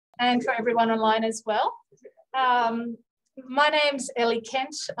and for everyone online as well. My name's Ellie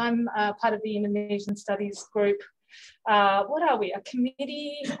Kent. I'm part of the Indonesian Studies group. What are we, a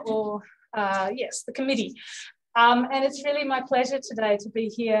committee or, yes, the committee. And it's really my pleasure today to be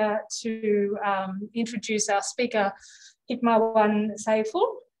here to introduce our speaker, Hikmawan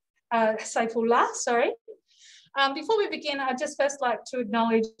Saifullah, sorry. Before we begin, I'd just first like to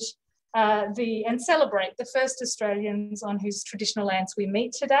acknowledge and celebrate the first Australians on whose traditional lands we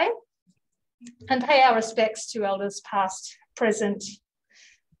meet today, and pay our respects to elders past, present,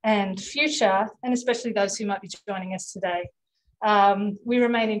 and future, and especially those who might be joining us today. We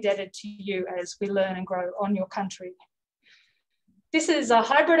remain indebted to you as we learn and grow on your country. This is a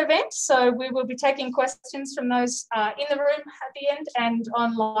hybrid event, so we will be taking questions from those in the room at the end and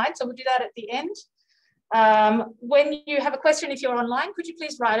online, so we'll do that at the end. When you have a question, if you're online, could you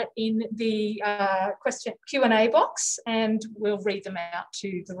please write it in the Q&A box, and we'll read them out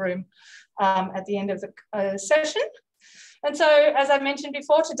to the room at the end of the session. And so, as I mentioned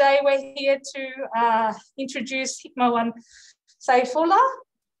before, today we're here to introduce Hikmawan Saifullah,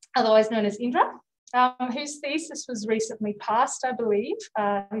 otherwise known as Indra, whose thesis was recently passed, I believe.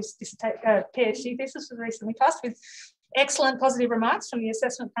 Whose PhD thesis was recently passed with excellent positive remarks from the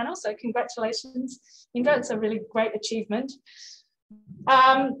assessment panel. So congratulations, Indra. It's a really great achievement.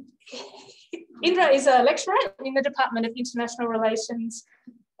 Indra is a lecturer in the Department of International Relations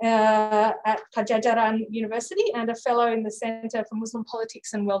at Pajajaran University and a fellow in the Center for Muslim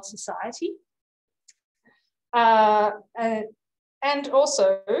Politics and World Society. And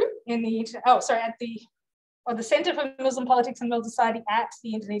also in the, the Center for Muslim Politics and World Society at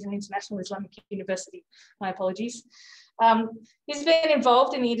the Indonesian International Islamic University. My apologies. He's been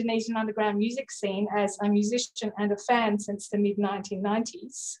involved in the Indonesian underground music scene as a musician and a fan since the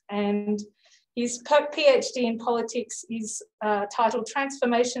mid-1990s. And his PhD in politics is titled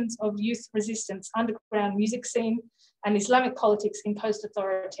Transformations of Youth Resistance, Underground Music Scene and Islamic Politics in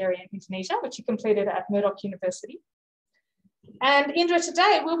Post-Authoritarian Indonesia, which he completed at Murdoch University. And Indra,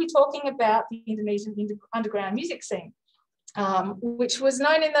 today we'll be talking about the Indonesian underground music scene, which was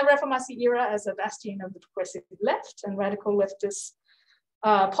known in the Reformasi era as a bastion of the progressive left and radical leftist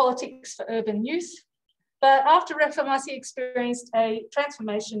politics for urban youth. But after Reformasi experienced a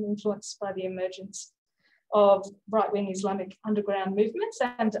transformation influenced by the emergence of right-wing Islamic underground movements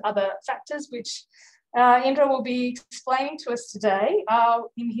and other factors, which Indra will be explaining to us today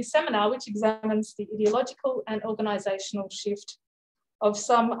in his seminar, which examines the ideological and organisational shift of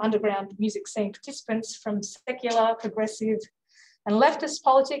some underground music scene participants from secular, progressive and leftist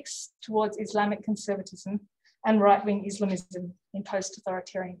politics towards Islamic conservatism and right-wing Islamism in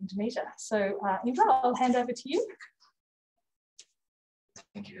post-authoritarian Indonesia. So Indra, I'll hand over to you.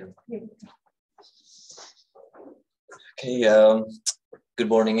 Thank you. Okay. Good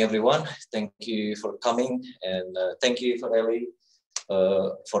morning, everyone. Thank you for coming, and thank you for Ellie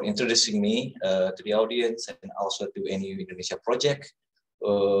for introducing me to the audience, and also to NU Indonesia project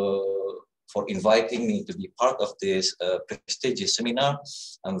for inviting me to be part of this prestigious seminar.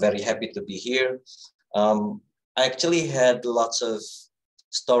 I'm very happy to be here. I actually had lots of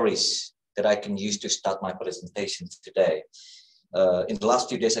stories that I can use to start my presentation today. In the last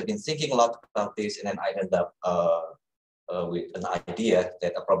few days, I've been thinking a lot about this, and then I ended up with an idea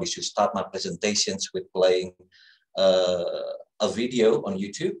that I probably should start my presentations with playing a video on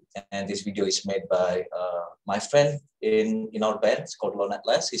YouTube. And this video is made by my friend in our band. It's called Lone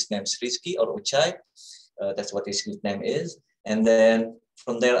Atlas. His name is Rizky or Uchai. That's what his name is. And then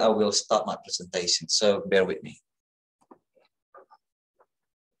from there, I will start my presentation. So bear with me.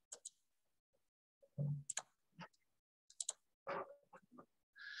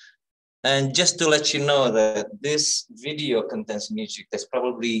 And just to let you know that this video contains music that's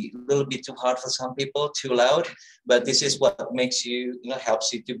probably a little bit too hard for some people, too loud, but this is what makes you,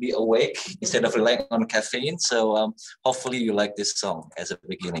 helps you to be awake instead of relying on caffeine. So hopefully you like this song as a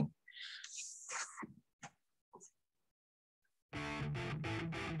beginning.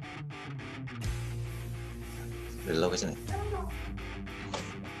 Very low, isn't it?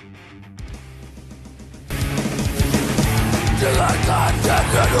 Dengarkan dan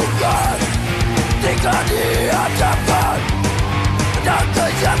renungkan, tinggal dihadapkan dan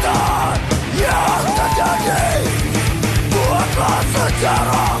kejahatan yang terjadi. Buatlah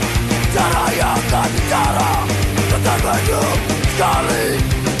sejarah, cara yang tak bicara, tetap hidup sekali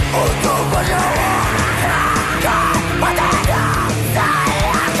untuk bernyawa. Dan padanya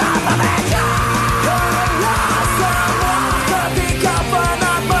saya akan membaca. Karena semua ketika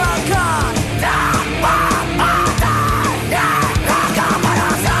pernah makan tanpa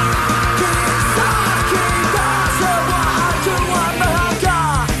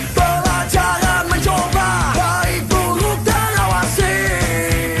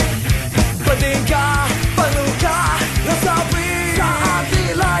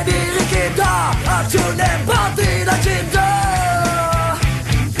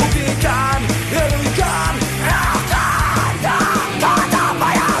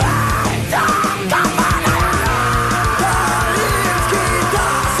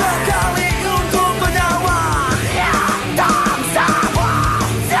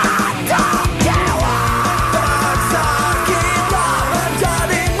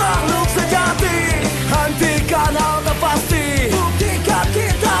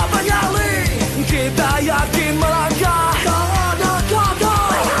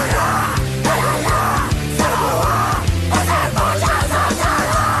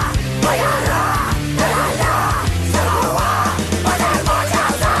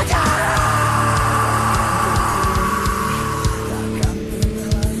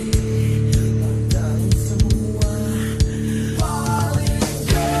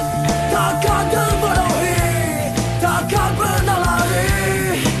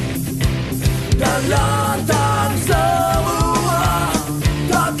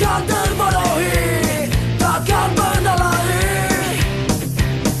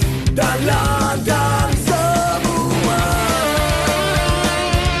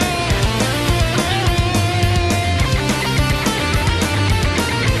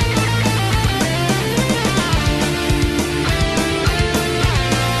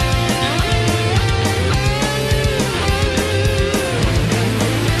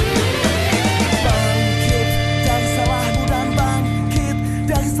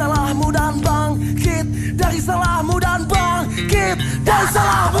salahmu dan bangkit dari salahmu dan bangkit dari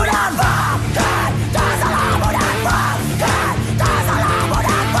salahmu dan bangkit dari salahmu dan bangkit dari salahmu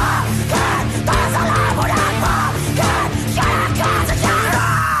dan bangkit dari salahmu dan bangkit syarakat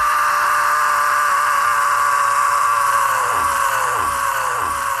sejarah.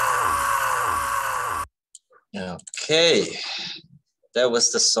 Okay, that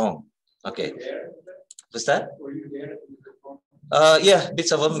was the song. Okay, was that? Yeah,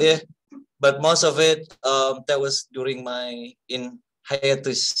 bits of them, yeah, but most of it that was during my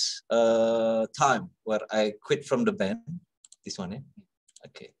hiatus time where I quit from the band. This one, yeah.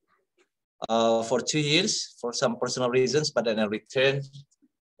 Okay, for 2 years for some personal reasons, but then I returned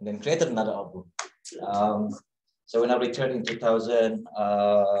and then created another album. So when I returned in 2008.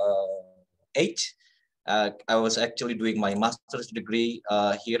 I was actually doing my master's degree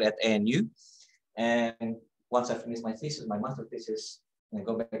here at ANU, and once I finished my thesis, my master's thesis, and I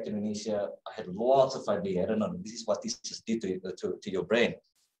go back to Indonesia, I had lots of ideas. I don't know, this is what thesis did to your brain.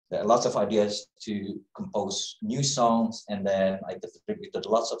 There are lots of ideas to compose new songs, and then I distributed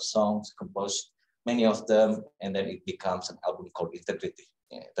lots of songs, composed many of them, and then it becomes an album called Integrity.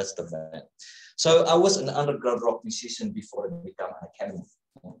 Yeah, that's the band. So I was an underground rock musician before I became an academic.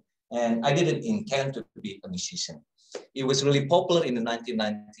 Yeah. And I didn't intend to be a musician. It was really popular in the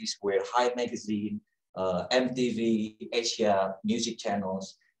 1990s where High Magazine, MTV, Asia, music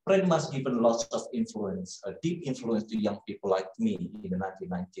channels, pretty much given lots of influence, a deep influence to young people like me in the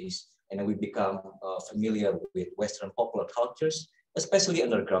 1990s. And then we become familiar with Western popular cultures, especially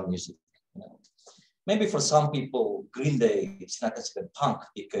underground music. You know. Maybe for some people, Green Day is not considered punk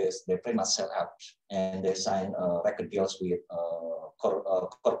because they pretty much sell out and they sign record deals with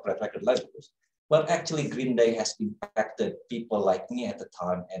corporate record labels. But actually, Green Day has impacted people like me at the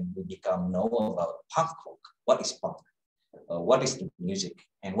time, and we become know about punk rock. What is punk? What is the music?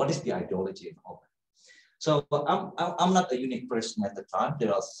 And what is the ideology and all that? So I'm not a unique person at the time.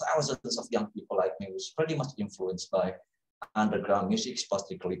 There are thousands of young people like me who's pretty much influenced by underground music,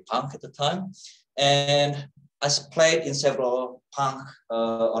 particularly punk at the time. And I played in several punk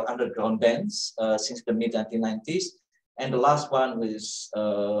or underground bands since the mid-1990s. And the last one was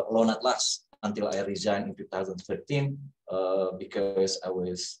Alone at Last until I resigned in 2013 because I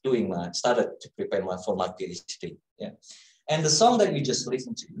was started to prepare for my PhD. Yeah. And the song that we just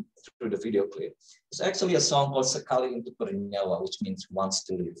listened to through the video clip is actually a song called Sekali Untuk Bernyawa, which means once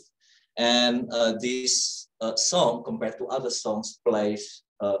to live. And this song, compared to other songs,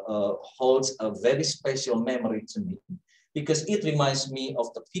 holds a very special memory to me because it reminds me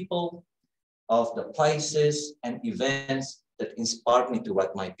of the people, of the places and events that inspired me to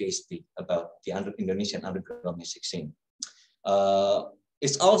write my PhD about the Indonesian underground music scene.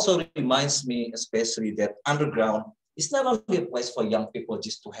 It also reminds me especially that underground is not only a place for young people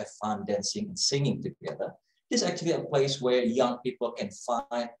just to have fun dancing and singing together. It's actually a place where young people can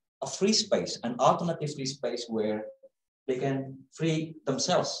find a free space, an alternative free space where they can free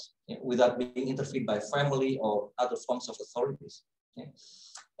themselves without being interfered by family or other forms of authorities.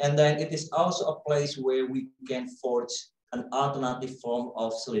 And then it is also a place where we can forge an alternative form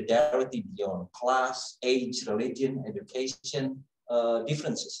of solidarity beyond class, age, religion, education,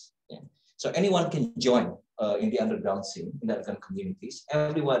 differences. So anyone can join in the underground scene, in the underground communities.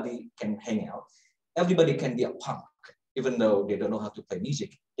 Everybody can hang out. Everybody can be a punk, even though they don't know how to play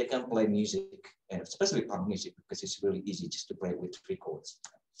music. They can play music, and especially punk music, because it's really easy just to play with 3 chords.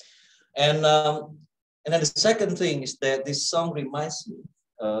 And then the second thing is that this song reminds me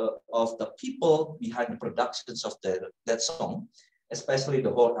of the people behind the productions of that song, especially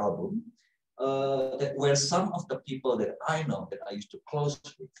the whole album, that where some of the people that I know, that I used to close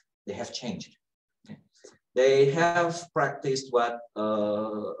with, they have changed. They have practiced what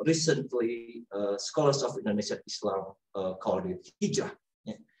recently scholars of Indonesian Islam called it hijrah,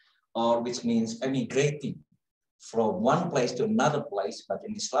 or which means emigrating from one place to another place. But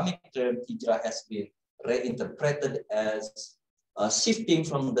in Islamic term, hijrah has been reinterpreted as shifting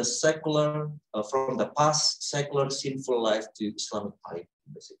from the secular, from the past secular sinful life to Islamic life,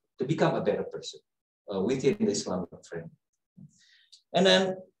 to become a better person within the Islamic frame. And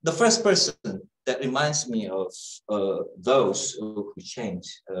then the first person that reminds me of those who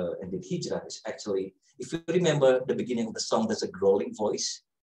changed and did hijrah is actually, if you remember the beginning of the song, there's a growling voice.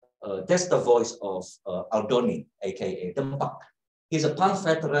 That's the voice of Aldoni, aka Dempak. He's a punk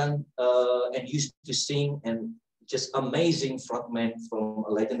veteran and used to sing, and just amazing frontman from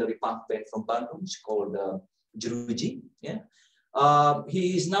a legendary punk band from Bandung called Jeruji. Yeah,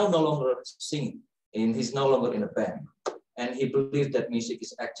 he is now no longer singing, and he's no longer in a band. And he believed that music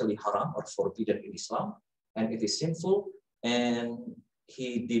is actually haram or forbidden in Islam, and it is sinful. And he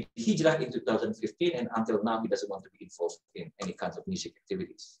did hijrah in 2015, and until now he doesn't want to be involved in any kinds of music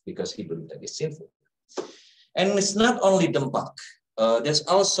activities because he believes that it's sinful. And it's not only Dempak. There's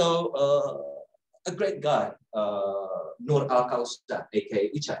also a great guy, Nur Al-Kausa,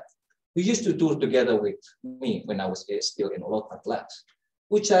 aka Uchai, who used to tour together with me when I was still in Lokat Labs.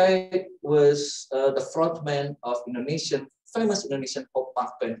 Uchai was the frontman of famous Indonesian pop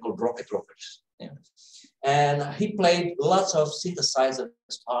punk band called Rocket Rockers. Yeah. And he played lots of synthesizer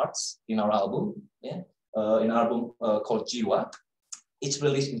parts in our album, in an album called Jiwa. It's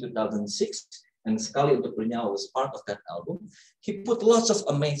released in 2006, and Sekali Untuk Bernyawa was part of that album. He put lots of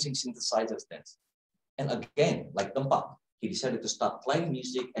amazing synthesizers there. And again, like Dempak, he decided to start playing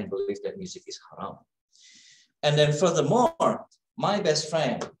music and believe that music is haram. And then furthermore, my best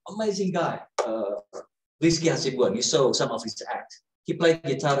friend, amazing guy, Rizky Hasibuan, you saw some of his acts. He played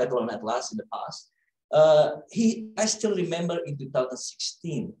guitar at Lone Atlas in the past. I still remember in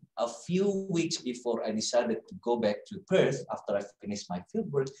 2016, a few weeks before I decided to go back to Perth after I finished my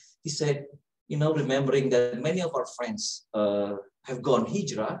fieldwork, he said, remembering that many of our friends have gone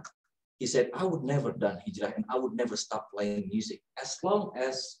hijrah, he said, I would never done hijrah and I would never stop playing music as long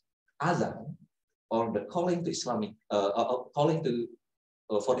as azan or the calling to Islamic,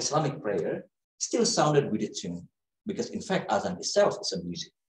 for Islamic prayer still sounded with a tune, because in fact azan itself is a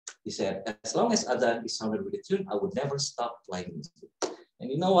music. He said, as long as azan is sounded with a tune, I would never stop playing music.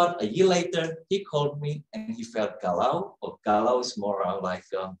 And you know what? A year later, he called me and he felt galau. Or galau is more like,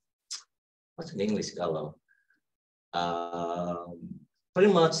 what's in English, galau?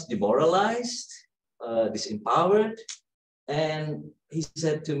 Pretty much demoralized, disempowered. And he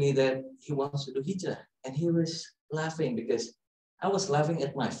said to me that he wants to do hijrah. And he was laughing because I was laughing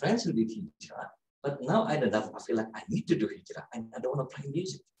at my friends who did hijrah. But now I feel like I need to do hijrah. I don't want to play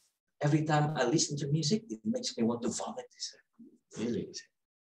music. Every time I listen to music, it makes me want to vomit. He said, really?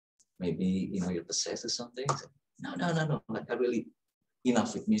 Maybe you're possessed or something. Said, no. Like I really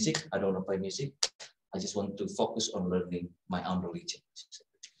enough with music. I don't want to play music. I just want to focus on learning my own religion.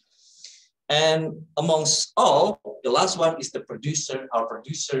 And amongst all, the last one is the producer, our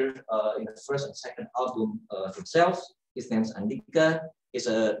producer in the first and second album himself. His name is Andika. He's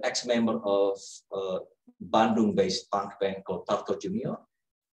an ex-member of Bandung-based punk band called Tarko Junior.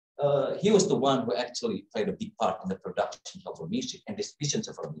 He was the one who actually played a big part in the production of our music and distributions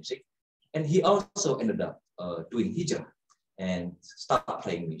of our music. And he also ended up doing hijrah and started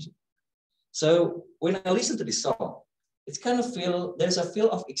playing music. So when I listen to this song, it's kind of there's a feel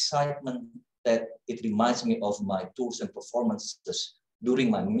of excitement that it reminds me of my tours and performances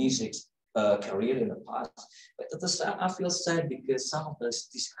during my music career in the past. But at the same time, I feel sad because some of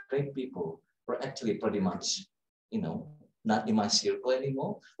these great people were actually pretty much, not in my circle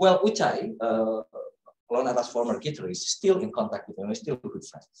anymore. Well, Uchai, Lone Atlas former guitarist, is still in contact with him. We're still good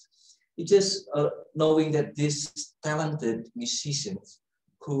friends. It's just knowing that these talented musicians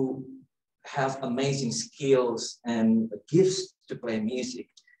who have amazing skills and gifts to play music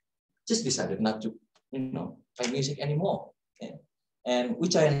just decided not to, play music anymore. Okay? And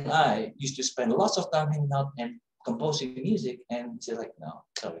Uchai and I used to spend lots of time hanging out and composing music, and she's like, no,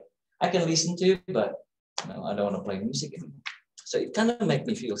 sorry, I can listen to it, but no, I don't want to play music anymore. So it kind of made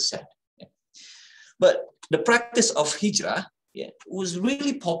me feel sad. Yeah. But the practice of hijrah was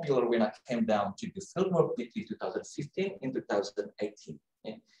really popular when I came down to the fieldwork between 2015 and 2018.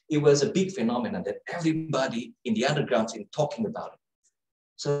 Yeah. It was a big phenomenon that everybody in the underground is talking about it.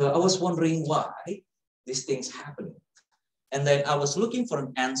 So I was wondering why these things happen. And then I was looking for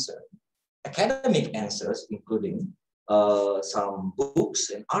an answer, academic answers, including some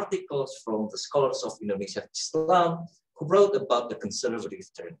books and articles from the scholars of Indonesian Islam who wrote about the conservative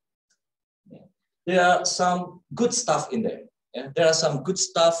turn. Yeah. There are some good stuff in there. Yeah. There are some good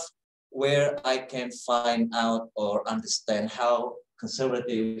stuff where I can find out or understand how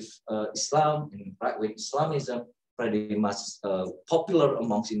conservative Islam and right-wing Islamism pretty much popular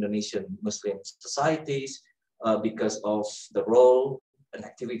amongst Indonesian Muslim societies because of the role and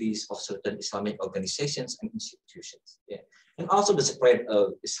activities of certain Islamic organizations and institutions. Yeah. And also the spread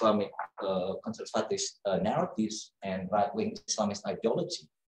of Islamic conservative narratives and right-wing Islamist ideology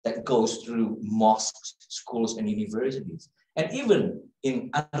that goes through mosques, schools, and universities, and even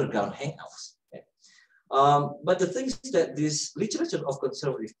in underground hangouts. Yeah. But the things that this literature of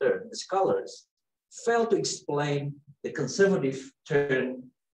conservative turn, the scholars, fail to explain the conservative turn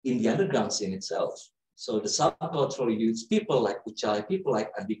in the underground scene itself. So the subcultural youths, people like Uchai, people like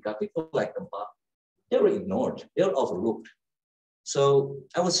Andika, people like Dempak, they were ignored, they were overlooked. So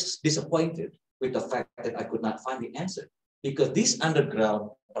I was disappointed with the fact that I could not find the answer, because these underground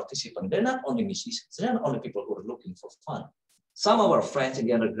participants, they're not only musicians, they're not only people who are looking for fun. some of our friends in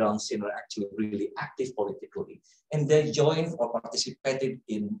the underground scene are actually really active politically, and they joined or participated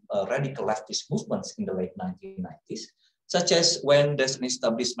in radical leftist movements in the late 1990s, such as when there's an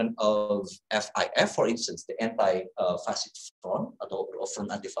establishment of FIF, for instance, the Anti-Fascist Front, atau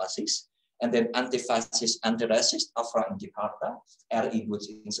Front Anti-Fascist, and then Anti-Fascist, Anti-Racist, AFRA in Jakarta, Hizbut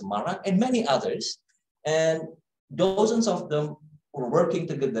in Semarang, and many others. And dozens of them were working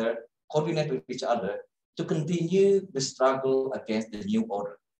together, coordinate with each other, to continue the struggle against the new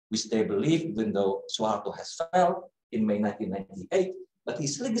order, which they believe, even though Suharto has failed in May 1998, but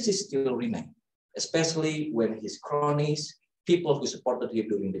his legacy still remains, especially when his cronies, people who supported him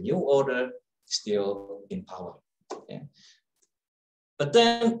during the new order, still in power. Yeah. But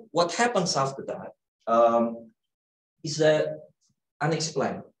then what happens after that is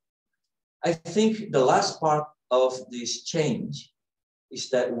unexplained. I think the last part of this change is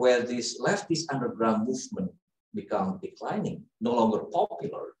that where this leftist underground movement became declining, no longer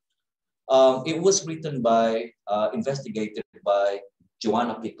popular, it was written by, investigated by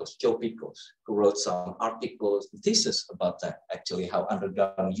Joe Pickles, who wrote some articles, thesis about that, actually, how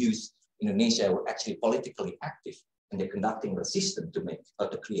underground youth in Indonesia were actually politically active and they're conducting resistance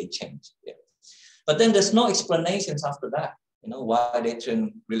to create change. Yeah. But then there's no explanations after that, why they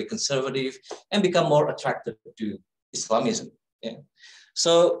turn really conservative and become more attracted to Islamism. Yeah.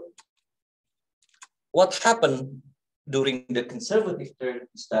 So what happened during the conservative turn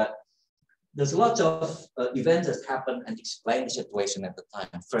is that there's lots of events that happen and explain the situation at the time.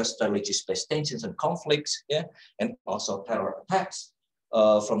 First, religious-based tensions and conflicts, yeah, and also terror attacks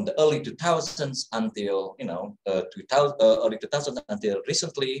from the early 2000s until early 2000s until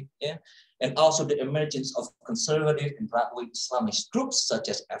recently, yeah, and also the emergence of conservative and right-wing Islamist groups such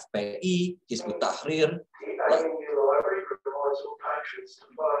as FPI, Hizbut Tahrir. Patients to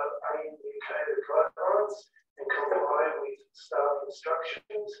follow unindicated guidelines and comply with staff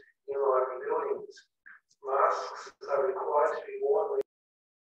instructions in library buildings. Masks are required to be worn.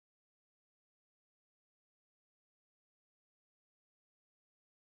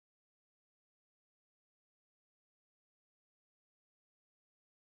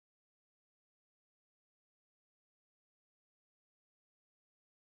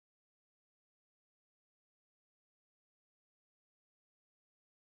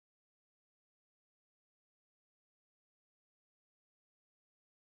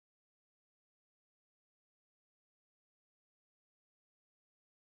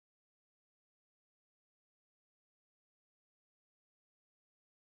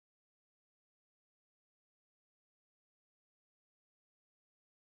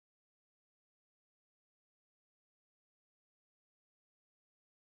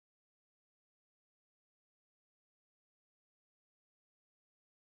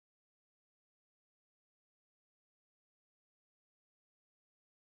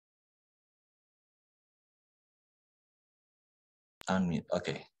 Unmute,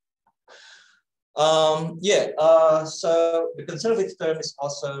 okay. So the conservative term is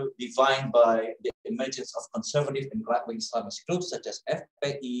also defined by the emergence of conservative and right-wing Islamist groups such as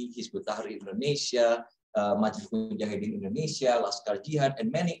FPI, Hizbut Tahrir Indonesia, Majelis Mujahidin Indonesia, Laskar Jihad,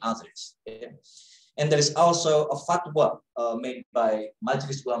 and many others. Yeah. And there is also a fatwa made by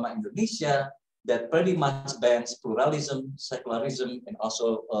Majelis Ulama Indonesia that pretty much bans pluralism, secularism, and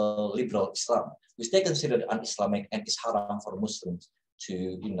also liberal Islam, which they consider un-Islamic and is haram for Muslims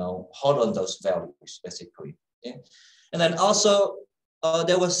to hold on those values, basically. Yeah. And then also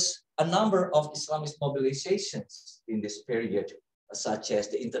there was a number of Islamist mobilizations in this period, such as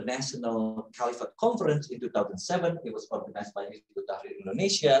the International Caliphate Conference in 2007. It was organized by Hizbut Tahrir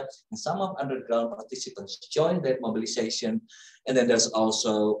Indonesia, and some of underground participants joined that mobilization. And then there's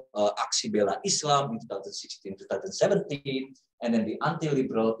also Aksi Bela Islam in 2016-2017, and then the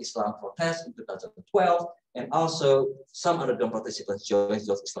anti-liberal Islam protest in 2012, and also some underground participants joined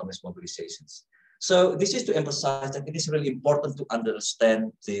those Islamist mobilizations. So this is to emphasize that it is really important to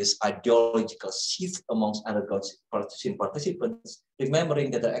understand this ideological shift amongst underground participants,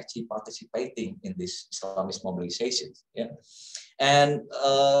 remembering that they're actually participating in these Islamist mobilizations. Yeah. And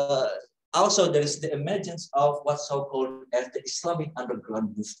also there is the emergence of what's so-called as the Islamic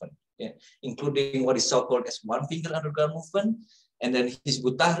underground movement, yeah, including what is so-called as One Finger Underground Movement, and then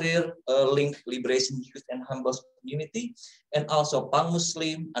Hizbut Tahrir, linked Liberation Youth and Hambos community, and also Pang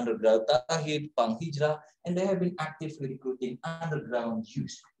Muslim, Underground Tauhid, Pang Hijrah, and they have been actively recruiting underground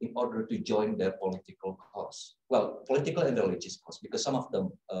youth in order to join their political cause. Well, political and religious cause, because some of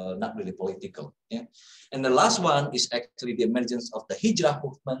them not really political. Yeah? And the last one is actually the emergence of the hijrah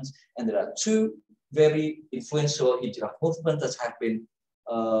movements, and there are two very influential hijrah movements that have been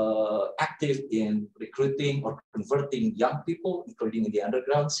active in recruiting or converting young people, including in the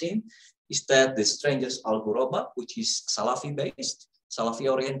underground scene, is that the Strangers Al Ghuraba, which is Salafi-based,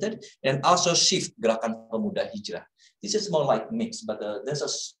 Salafi-oriented, and also Shift, Gerakan Pemuda Hijrah. This is more like mix, but there's a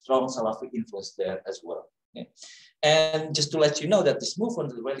strong Salafi influence there as well. Yeah. And just to let you know that this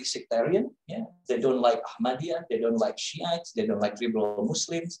movement is really sectarian. Yeah, they don't like Ahmadiyya, they don't like Shiites, they don't like liberal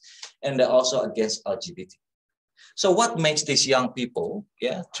Muslims, and they're also against LGBT. So what makes these young people,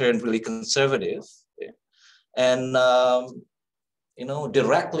 turn really conservative, and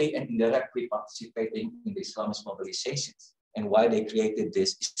directly and indirectly participating in the Islamist mobilizations, and why they created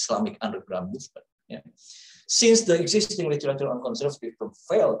this Islamic underground movement. Yeah. Since the existing literature on conservatism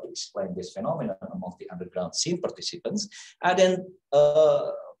failed to explain this phenomenon among the underground scene participants, I then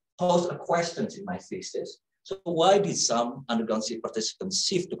posed a question in my thesis. So why did some underground scene participants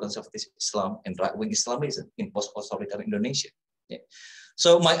shift to conservative Islam and right-wing Islamism in post-authoritarian Indonesia? Yeah.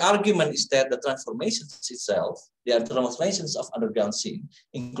 So my argument is that the transformations itself, the transformations of underground scene,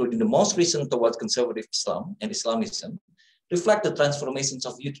 including the most recent towards conservative Islam and Islamism, reflect the transformations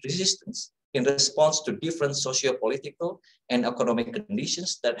of youth resistance in response to different socio-political and economic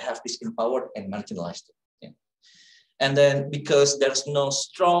conditions that have disempowered and marginalized them. Yeah. And then because there's no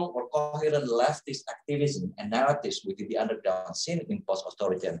strong or coherent leftist activism and narratives within the underground scene in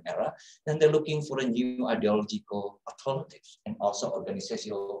post-authoritarian era, then they're looking for a new ideological alternatives and also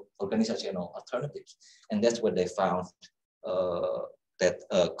organizational alternatives. And that's where they found that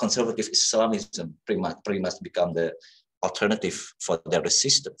conservative Islamism pretty much become the alternative for their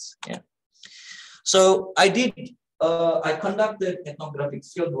resistance. Yeah. So I conducted ethnographic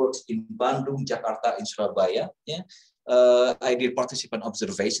fieldworks in Bandung, Jakarta, and Surabaya. Yeah. I did participant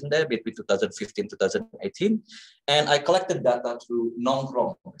observation there between 2015 2018, and I collected data through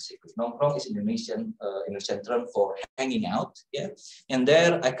nongkrong. Basically, nongkrong is Indonesian term for hanging out. Yeah, and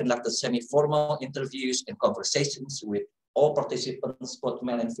there I conducted semi-formal interviews and conversations with all participants, both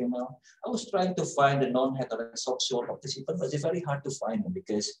male and female. I was trying to find the non-heterosexual participant, but it's very hard to find them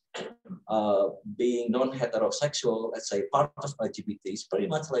because being non-heterosexual, let's say part of LGBT, is pretty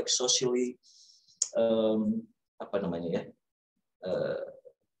much like socially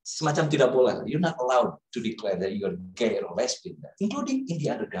semacam tidak boleh. You're not allowed to declare that you're gay or lesbian, including in the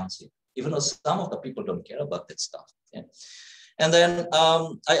underground scene, even though some of the people don't care about that stuff. Yeah. And then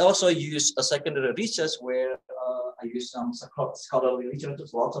I also use a secondary research where I use some scholarly literature,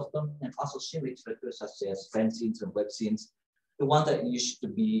 lots of them, and also scene literature such as fanzines and webzines, the one that used to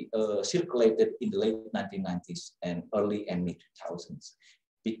be circulated in the late 1990s and early and mid 2000s.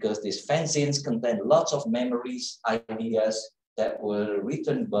 Because these fanzines contain lots of memories, ideas that were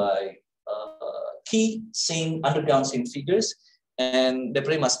written by key underground scene figures, and they're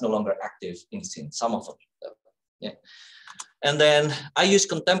pretty much no longer active in scene, some of them. Yeah. And then I use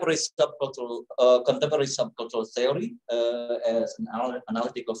contemporary subcultural theory as an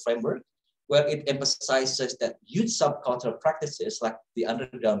analytical framework, where it emphasizes that youth subcultural practices like the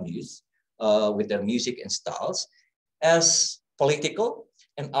underground youth with their music and styles as political.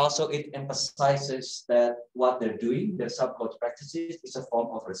 And also it emphasizes that what they're doing, their subcultural practices, is a form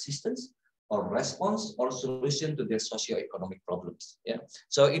of resistance or response or solution to their socio-economic problems. Yeah.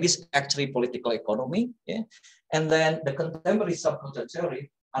 So it is actually political economy. Yeah. And then the contemporary subculture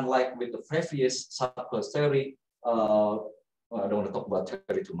theory, unlike with the previous subculture theory, I don't want to talk about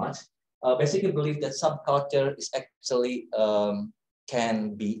theory too much, basically believe that subculture is actually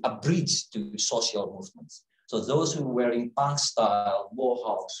can be a bridge to social movements. So those who are wearing punk style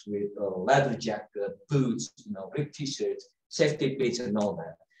mohawks with leather jacket, boots, ripped t-shirts, safety pins, and all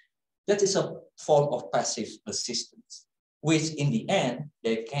that, that is a form of passive resistance, which in the end,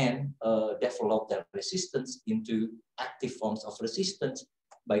 they can develop their resistance into active forms of resistance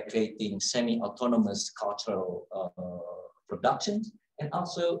by creating semi-autonomous cultural productions and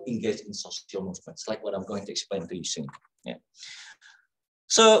also engage in social movements, like what I'm going to explain to you soon. Yeah.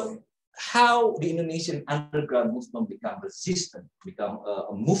 So how the Indonesian underground movement become resistant, become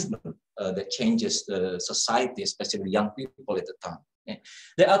a movement that changes the society, especially young people at the time. Yeah.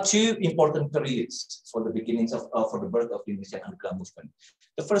 There are two important periods for the beginnings of for the birth of the Indonesian underground movement.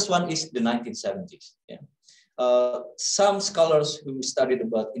 The first one is the 1970s. Yeah. Some scholars who studied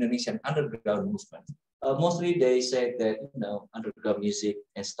about Indonesian underground movement, mostly they say that underground music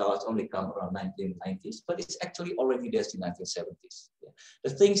and styles only come around 1990s, but it's actually already there in 1970s. Yeah. The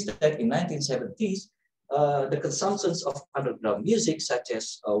things that in 1970s, the consumptions of underground music, such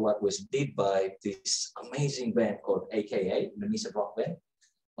as what was did by this amazing band called AKA, Indonesian rock band.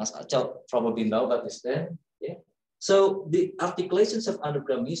 Mas Acel probably know about this band. Yeah. So the articulations of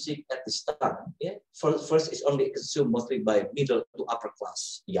underground music at this time, first is only consumed mostly by middle to upper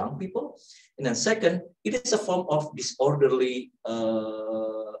class young people. And then second, it is a form of disorderly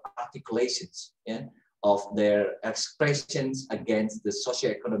articulations of their expressions against the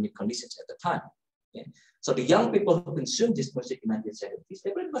socioeconomic conditions at the time. So the young people who consumed this music in the 1970s,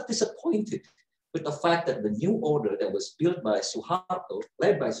 they were very much disappointed with the fact that the new order that was built by Suharto,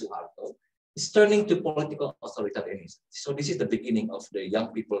 led by Suharto, is turning to political authoritarianism. So this is the beginning of the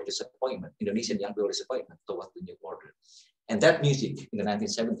young people disappointment, Indonesian young people disappointment towards the new order. And that music in the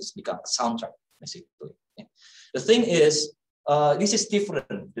 1970s became a soundtrack, basically. The thing is, this is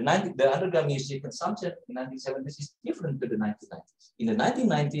different. The underground music consumption in the 1970s is different to the 1990s. In the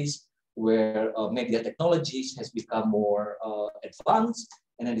 1990s, where media technologies has become more advanced,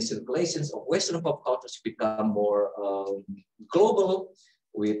 and then the circulations of Western pop cultures become more global,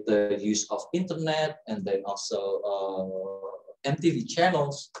 with the use of internet, and then also MTV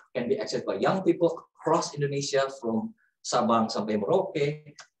channels can be accessed by young people across Indonesia from Sabang sampai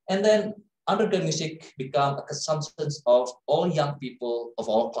Merauke. And then underground music become a consumption of all young people of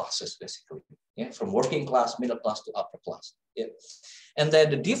all classes, basically, from working class, middle class to upper class. And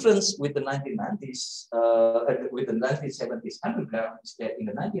then the difference with the 1990s, with the 1970s underground is that in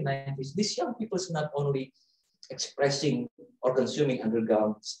the 1990s, these young people are not only expressing or consuming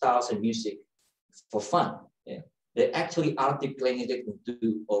underground styles and music for fun. They actually articulating it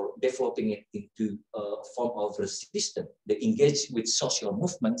into or developing it into a form of resistance. They engage with social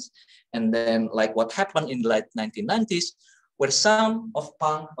movements. And then like what happened in the late 1990s, where some of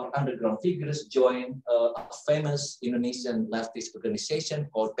punk or underground figures joined a famous Indonesian leftist organization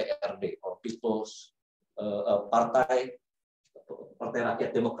called PRD, or People's Partai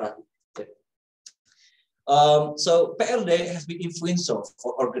Rakyat Demokratik. So PRD has been influential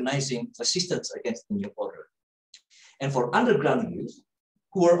for organizing resistance against the new order. And for underground youth,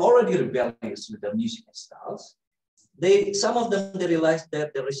 who are already rebellious with their music and styles, some of them realized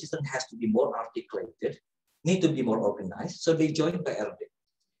that the resistance has to be more articulated, need to be more organized, so they joined PRD.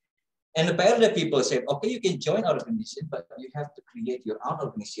 And the PRD people said, okay, you can join our organization, but you have to create your own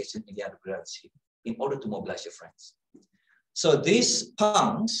organization in the underground scene in order to mobilize your friends. So these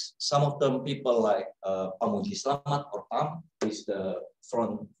punks, some of them people like Pamuji Slamet or Pam, who is the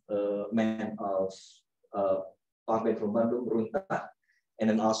front man of punk band from Bandung, Runta, and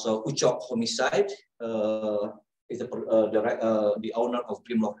then also Ucok Homicide is the owner of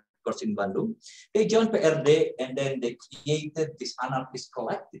Grimlock Records in Bandung. They joined PRD and then they created this anarchist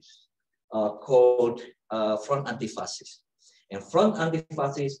collective called Front Anti-Fascist. And Front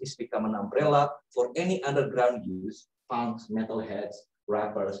Anti-Fascist is become an umbrella for any underground youth, punks, metalheads,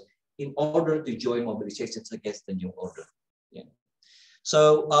 rappers, in order to join mobilizations against the new order.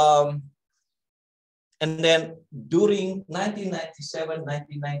 So, and then during 1997,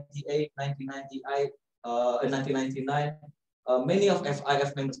 1998, 1999, many of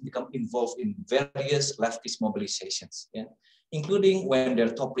FIF members become involved in various leftist mobilizations, including when they're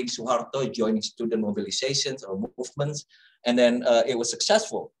toppling Suharto, joining student mobilizations or movements. And then it was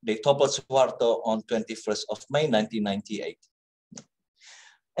successful. They toppled Suharto on 21st of May, 1998.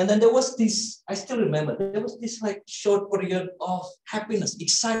 And then there was this, I still remember, there was this like short period of happiness,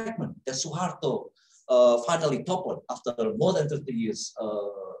 excitement that Suharto finally toppled after more than 30 years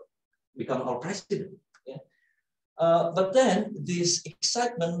become our president. But then this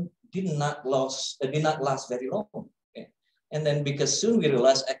excitement did not last very long. And then because soon we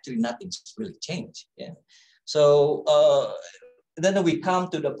realized actually nothing's really changed. So then we come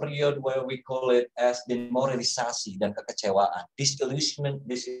to the period where we call it as demoralisasi dan kekecewaan,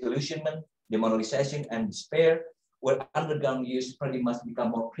 disillusionment, demoralization, and despair, where underground youth pretty much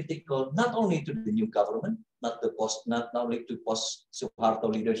become more critical, not only to the new government, not only to post-Suharto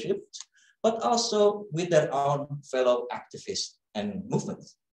leadership, but also with their own fellow activists and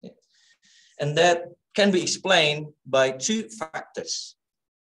movements. And that can be explained by two factors,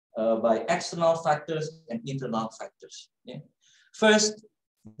 by external factors and internal factors. First,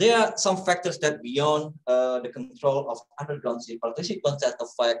 there are some factors that beyond the control of underground participants that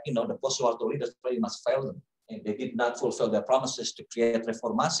affect, the post-Suharto leaders pretty much failed them. And they did not fulfill their promises to create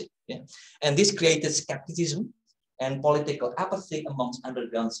Reformasi. And this created skepticism and political apathy amongst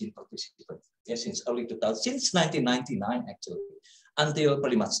underground scene participants since early 2000, since 1999 actually, until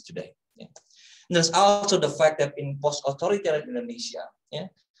pretty much today. And there's also the fact that in post-authoritarian Indonesia,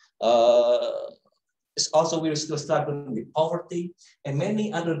 it's also we're still struggling with poverty, and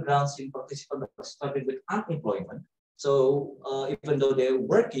many underground scene participants are struggling with unemployment. So even though they're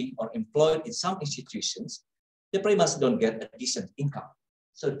working or employed in some institutions, they pretty much don't get a decent income.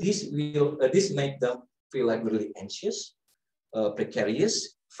 So this make them feel like really anxious,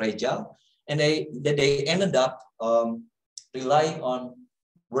 precarious, fragile, and they ended up relying on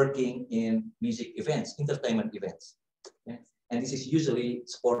working in music events, entertainment events. Yeah? And this is usually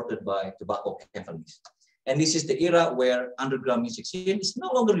supported by tobacco companies. And this is the era where underground music scene is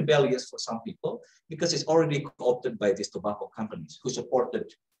no longer rebellious for some people because it's already co-opted by these tobacco companies who supported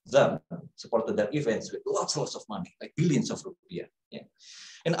their events with lots of money, like billions of rupiah. Yeah.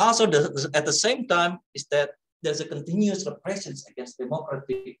 And also at the same time is that there's a continuous repression against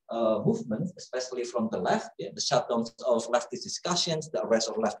democratic movements, especially from the left, yeah, the shutdowns of leftist discussions, the arrest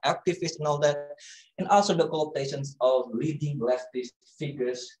of left activists and all that, and also the co-optations of leading leftist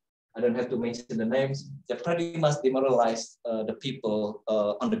figures. I don't have to mention the names. They pretty much demoralized the people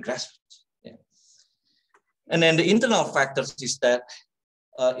on the grassroots. Yeah. And then the internal factors is that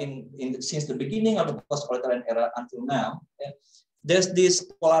since the beginning of the post-authoritarian era until now, yeah, there's this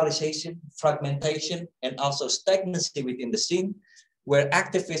polarization, fragmentation, and also stagnancy within the scene, where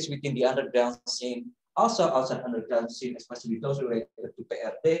activists within the underground scene, also outside underground scene, especially those related to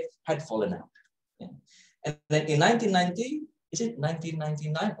PRD, had fallen out. Yeah. And then in 1990, is it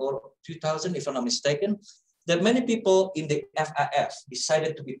 1999 or 2000, if I'm not mistaken, that many people in the FAF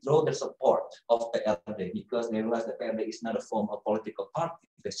decided to withdraw their support of PRD because they realized that PRD is not a form of political party.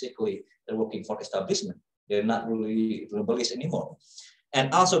 Basically, they're working for establishment. They're not really rebellious anymore.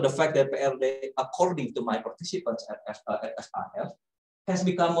 And also the fact that PRD, according to my participants at FAF, has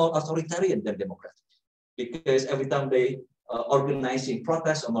become more authoritarian than democratic. Because every time they organizing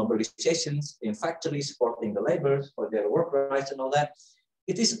protests or mobilizations in factories, supporting the labor for their work rights and all that,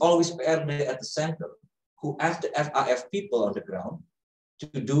 it is always PRD at the center who ask the FAF people on the ground to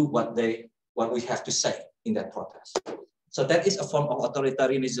do what we have to say in that protest. So that is a form of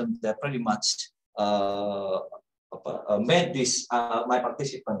authoritarianism that pretty much made this my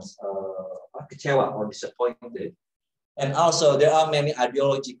participants kecewa or disappointed. And also there are many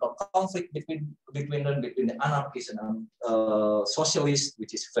ideological conflict between the anarchists and socialists,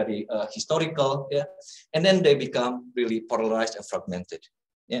 which is very historical. Yeah, and then they become really polarized and fragmented.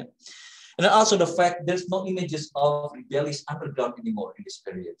 Yeah, and then also the fact there's no images of rebellious underground anymore in this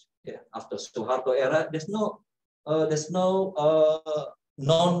period. Yeah, after Suharto era, there's no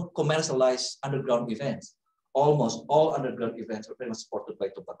non-commercialized underground events. Almost all underground events are pretty much supported by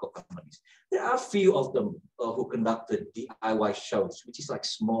tobacco companies. There are few of them who conducted DIY shows, which is like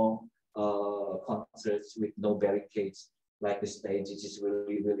small concerts with no barricades, like the stage, which is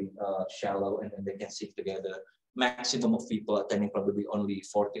really shallow, and then they can sit together. Maximum of people attending probably only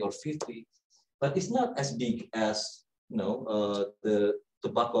 40 or 50, but it's not as big as the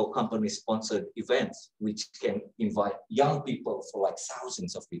tobacco company sponsored events, which can invite young people for like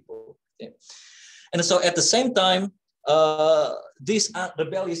thousands of people. Yeah. And so at the same time, these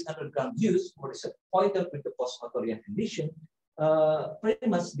rebellious underground youth who are disappointed with the post-authoritarian condition pretty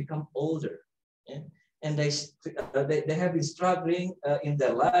much become older. Yeah? And they have been struggling in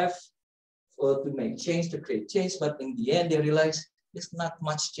their life to make change, to create change, but in the end they realize there's not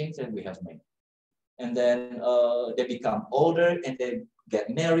much change that we have made. And then they become older and they get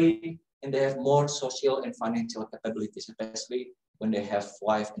married and they have more social and financial capabilities, especially when they have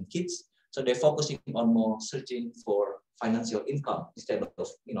wife and kids. So they're focusing on more searching for financial income instead of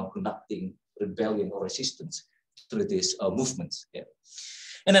conducting rebellion or resistance through these movements. Yeah.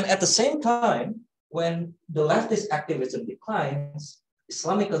 And then at the same time, when the leftist activism declines,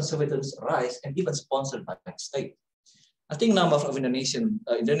 Islamic conservatism rise and even sponsored by the state. I think a number of Indonesian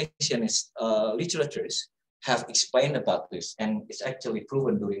literatures have explained about this, and it's actually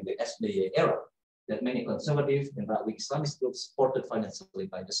proven during the SBY era that many conservative and right-wing Islamist groups supported financially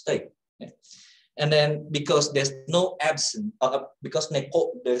by the state. Yeah. And then because there's no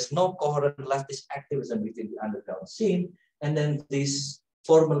there's no coherent leftist activism within the underground scene, and then these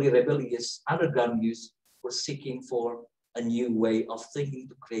formerly rebellious underground youth were seeking for a new way of thinking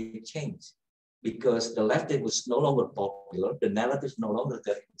to create change. Because the left was no longer popular, the narrative is no longer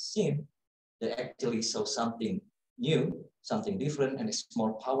there in the scene, they actually saw something new, something different, and it's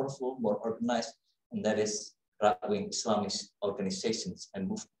more powerful, more organized, and that is right-wing Islamist organizations and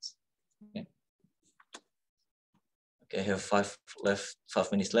movements. Yeah. Okay, I have 5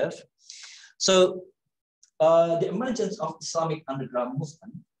 minutes left. So the emergence of Islamic underground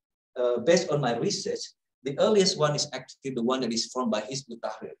movement, based on my research, the earliest one is actually the one that is formed by Hizbut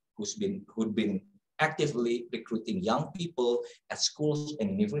Tahrir, who'd been actively recruiting young people at schools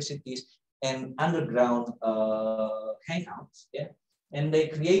and universities and underground hangouts. Yeah, and they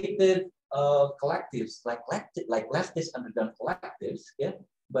created collectives like leftist underground collectives. Yeah,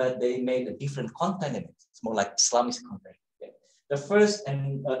 but they made a different content in it. It's more like Islamist content. Yeah? The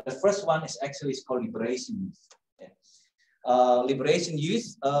first one is actually called Liberation Youth. Yeah. Liberation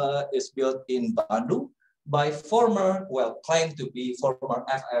Youth is built in Bandung by claimed to be former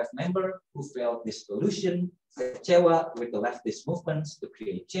FIF member who felt disillusioned, kecewa with the leftist movements to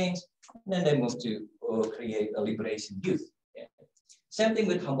create change. And then they moved to create a Liberation Youth. Yeah. Same thing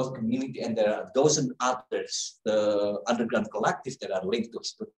with Hambos community, and there are a dozen others, the underground collectives that are linked to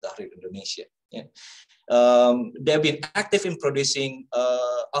Hizbut Tahrir Indonesia. Yeah. They've been active in producing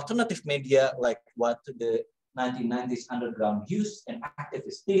alternative media like what the 1990s underground youth and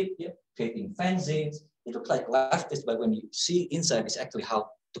activists did, yeah, creating fanzines. It looks like leftist, but when you see inside, it's actually how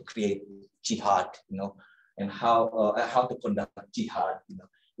to create jihad, and how to conduct jihad,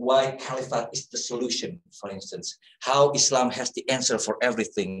 why caliphate is the solution, for instance, how Islam has the answer for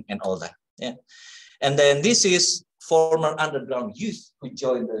everything and all that. Yeah. And then this is former underground youth who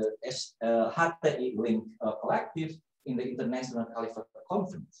joined the HTI-linked collective in the International Caliphate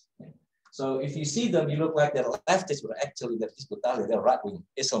Conference. Yeah. So if you see them, you look like they're leftists, but actually they're Hizbut Tahrir, they're right-wing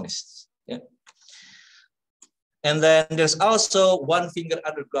Islamists. Yeah. And then there's also One Finger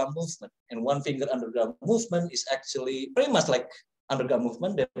Underground Movement. And One Finger Underground Movement is actually pretty much like underground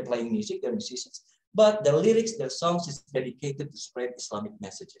movement. They're playing music, they're musicians, but the lyrics, their songs is dedicated to spread Islamic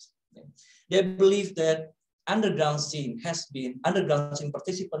messages. Yeah. They believe that underground scene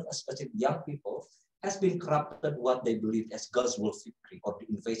participants, especially young people, has been corrupted what they believe as God's will victory or the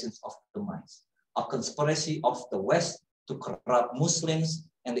invasions of the minds, a conspiracy of the West to corrupt Muslims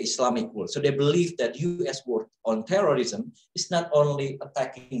and the Islamic world. So they believe that U.S. war on terrorism is not only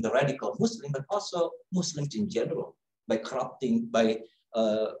attacking the radical Muslim, but also Muslims in general by corrupting, by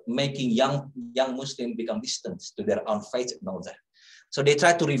making young Muslims become distant to their own faith and all that. So they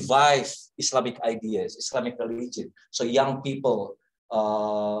try to revive Islamic ideas, Islamic religion, so young people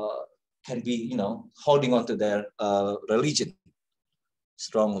can be, holding on to their religion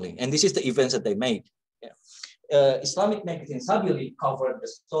strongly. And this is the events that they made. Yeah. Islamic magazine Sabili covered the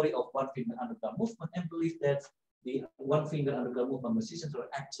story of One Finger Underground Movement and believed that the One Finger Underground Movement musicians were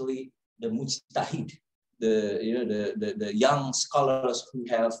actually the mujtahid, the young scholars who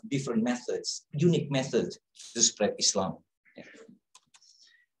have different methods, unique methods to spread Islam. Yeah.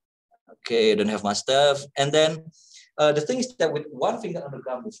 Okay, I don't have much stuff. And then the thing is that with One Finger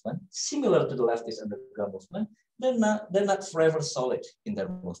Underground Movement, similar to the leftist underground movement, they're not forever solid in their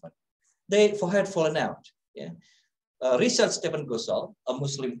movement. They had fallen out. Yeah. Richard Stephen Gosal, a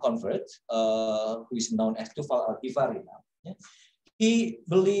Muslim convert who is known as Tufal al-Ghifari now, yeah, he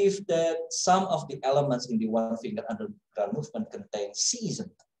believed that some of the elements in the One Finger Underground movement contain Shiism.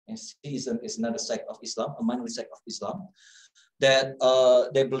 And Shiism is another sect of Islam, a minority sect of Islam, that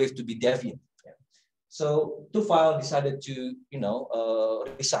they believe to be deviant. Yeah. So Tufal decided to,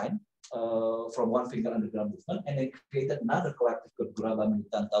 resign from One Finger Underground Movement, and then created another collective called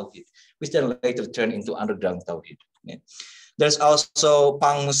Underground Tauhid, which then later turned into Underground Tauhid. Yeah. There's also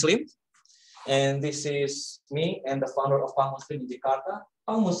Pang Muslim, and this is me and the founder of Pang Muslim in Jakarta.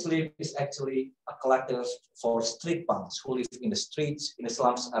 Pang Muslim is actually a collective for street punks who live in the streets, in the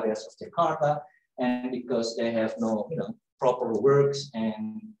slums areas of Jakarta, and because they have no, proper works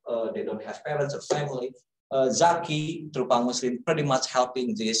and they don't have parents or family, Zaki through Pang Muslim pretty much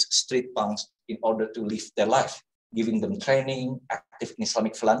helping these street punks in order to live their life, giving them training, active in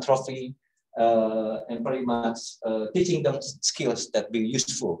Islamic philanthropy, and pretty much teaching them skills that be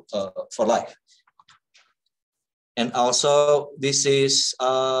useful for life. And also, this is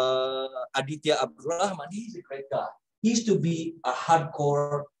Aditya Abdurrahman. He's a great guy. He used to be a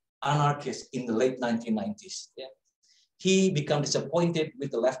hardcore anarchist in the late 1990s. Yeah. He became disappointed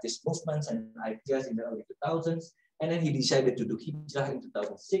with the leftist movements and ideas in the early 2000s, and then he decided to do hijrah in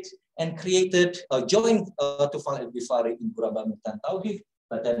 2006 and joined Tufal al-Ghifari in Underground Tauhid,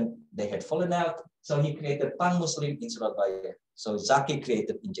 but then they had fallen out. So he created Pang Muslim in Surabaya. So Zaki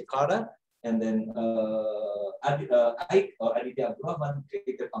created in Jakarta, and then Aditya Abdurrahman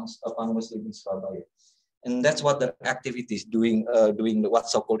created Pang Muslim in Surabaya. And that's what the activities doing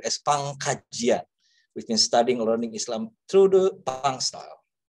what's so-called as Pang Kajian, which means studying or learning Islam through the Pang style.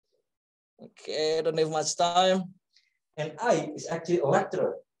 Okay, I don't have much time. And I is actually a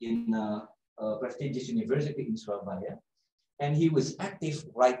lecturer in a prestigious university in Surabaya. And he was active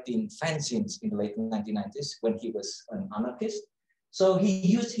writing fanzines in the late 1990s when he was an anarchist. So he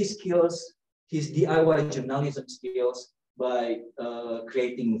used his skills, his DIY journalism skills, by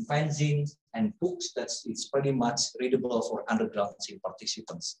creating fanzines and books that's pretty much readable for underground scene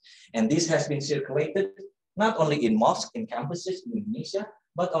participants. And this has been circulated not only in mosques, in campuses in Indonesia,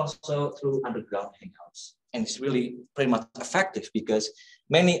 but also through underground hangouts. And it's really pretty much effective because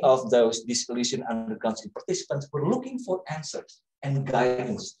Many of those disillusioned underground participants were looking for answers and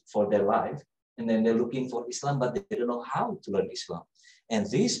guidance for their life. And then they're looking for Islam, but they don't know how to learn Islam. And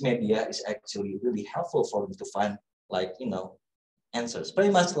this media is actually really helpful for them to find, like, answers.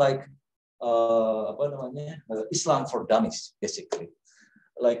 Pretty much like Islam for Dummies, basically.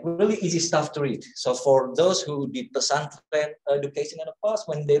 Like really easy stuff to read. So for those who did pesantren education in the past,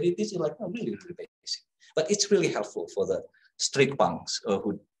 when they read this, you're like, oh, really, really basic. But it's really helpful for the street punks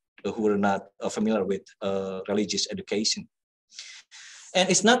who are not familiar with religious education. And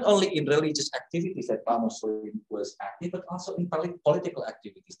it's not only in religious activities that Pak Muslim was active, but also in political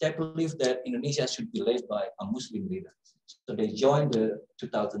activities. They believe that Indonesia should be led by a Muslim leader. So they joined the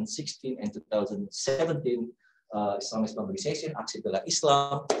 2016 and 2017 Islamist mobilization, Aksi Bela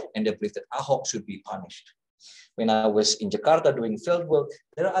Islam, and they believe that Ahok should be punished. When I was in Jakarta doing field work,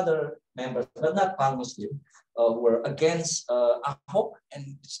 there are other members, but not Pak Muslim, who were against Ahok,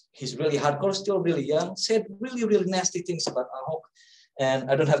 and he's really hardcore, still really young, said really, really nasty things about Ahok.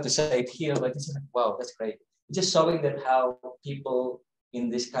 And I don't have to say it here, but it's like, wow, that's great. Just showing that how people in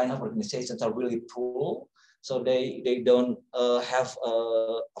this kind of organizations are really plural. So they don't have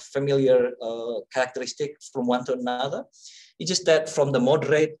a familiar characteristic from one to another. It's just that from the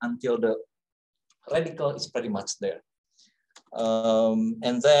moderate until the radical is pretty much there.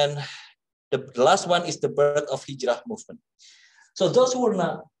 And then the last one is the birth of hijrah movement. So those who are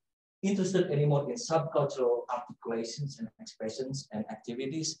not interested anymore in subcultural articulations and expressions and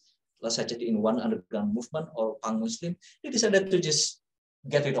activities, let's say in one underground movement or Pang Muslim, they decided to just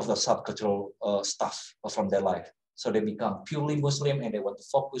get rid of the subcultural stuff from their life. So they become purely Muslim and they want to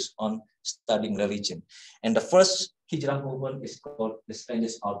focus on studying religion. And the first hijrah movement is called the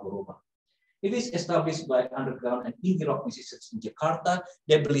Strangers Al-Ghuraba. It is established by underground and indie rock musicians in Jakarta.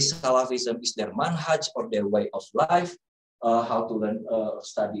 They believe Salafism is their manhaj or their way of life, how to learn,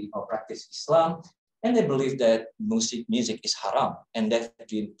 study or practice Islam. And they believe that music is haram. And they've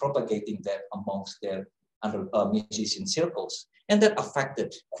been propagating that amongst their musician circles. And that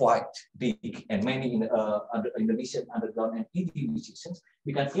affected quite big. And many Indonesian underground and indie musicians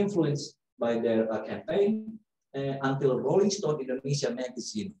became influenced by their campaign. Until Rolling Stone Indonesia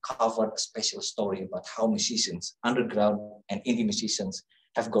magazine covered a special story about how musicians, underground and indie musicians,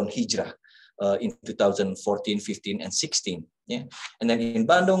 have gone hijrah in 2014, 15, and 16. Yeah, and then in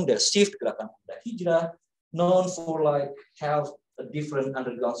Bandung, there's Shift Gerakan Pemuda Hijrah, known for like have a different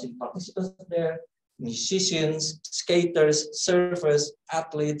underground scene participants there, musicians, skaters, surfers,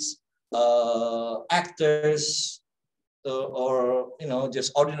 athletes, actors, or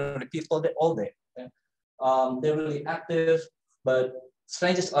just ordinary people. They're all there. They're really active, but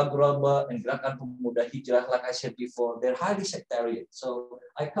Strangers Al-Ghuraba and Gerakan Pemuda Hijrah, like I said before, they're highly sectarian. So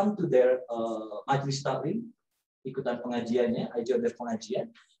I come to their Majlis Taklim, ikutan pengajiannya, I join their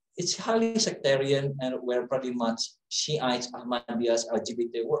pengajian. It's highly sectarian and where pretty much Shiites, Ahmadiyas,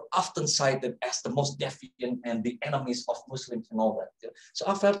 LGBT were often cited as the most deviant and the enemies of Muslims and all that. So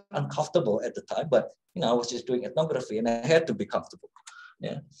I felt uncomfortable at the time, but I was just doing ethnography and I had to be comfortable.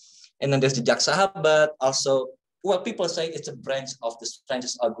 Yeah. And then there's the Jejak Sahabat, also, well, people say it's a branch of the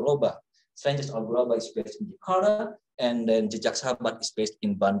Strangers Al-Ghuraba. Strangers Al-Ghuraba is based in Jakarta, and then Jejak Sahabat is based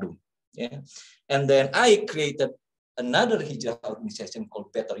in Bandung. Yeah. And then I created another hijrah organization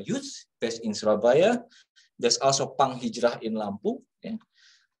called Better Youth, based in Surabaya. There's also Pang Hijrah in Lampung. Yeah.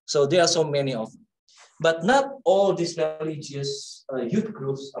 So there are so many of them. But not all these religious youth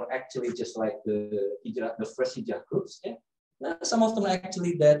groups are actually just like the first hijrah groups. Yeah. Some of them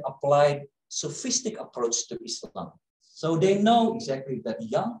actually that applied sophistic approach to Islam. So they know exactly that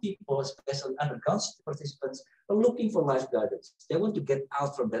young people, especially underground participants, are looking for life guidance. They want to get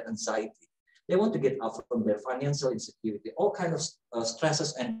out from that anxiety. They want to get out from their financial insecurity, all kinds of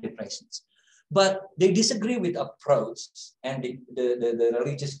stresses and depressions. But they disagree with approach and the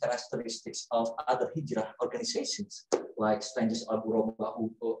religious characteristics of other hijrah organizations, like Strangers Al-Ghuraba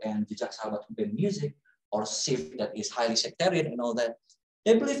and Jejak Sahabat who play music, or Shift that is highly sectarian and all that.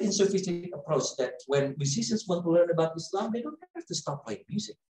 They believe in sophisticated approach that when musicians want to learn about Islam, they don't have to stop playing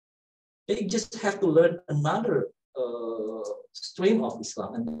music. They just have to learn another stream of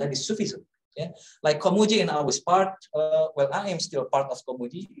Islam, and that is Sufism. Yeah? Like Komuji and I was part, well, I am still part of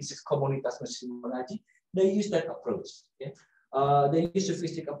Komuji, this is Komunitas Muslim Mengaji. They use that approach. Yeah? They use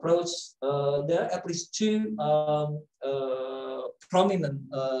sophisticated approach. There are at least two prominent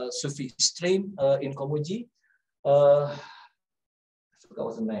Sufi stream in Komuji. I forgot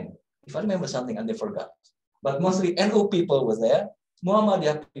what's the name. If I remember something, I forgot. But mostly NU people were there.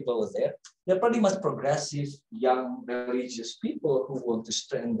 Muhammadiyah people were there. They're pretty much progressive, young, religious people who want to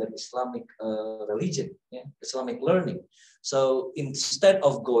strengthen the Islamic religion, Islamic learning. So instead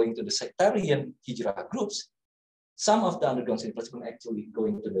of going to the sectarian hijrah groups, some of the underground participants actually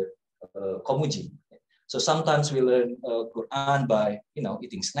going to the komuji. So sometimes we learn Quran by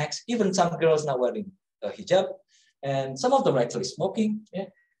eating snacks. Even some girls now wearing hijab, and some of them are actually smoking.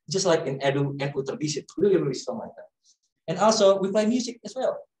 Just like in NU tradition, really strong like that. And also we play music as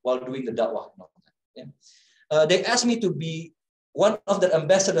well while doing the da'wah. They asked me to be one of the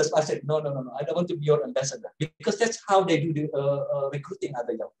ambassadors. I said, no, I don't want to be your ambassador, because that's how they do the recruiting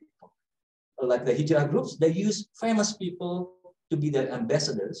other young people. Like the hijrah groups, they use famous people to be their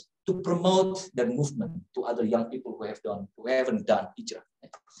ambassadors to promote their movement to other young people who haven't done hijrah.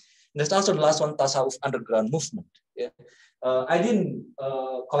 And there's also the last one, Tasawuf underground movement. I didn't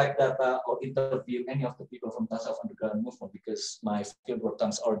collect data or interview any of the people from Tasawuf underground movement because my fieldwork time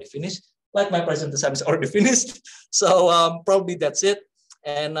is already finished. Like my presentation is already finished. So probably that's it.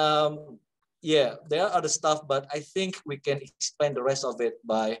 And yeah, there are other stuff, but I think we can explain the rest of it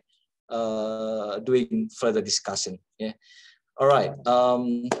by doing further discussion. Yeah. All right.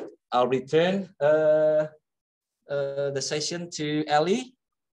 I'll return the session to Ellie,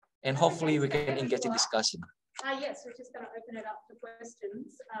 and hopefully we can engage in discussion. Yes, we're just going to open it up for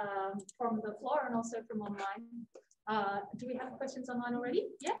questions from the floor and also from online. Do we have questions online already?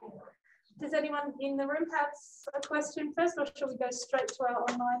 Yeah. Does anyone in the room have a question first, or shall we go straight to our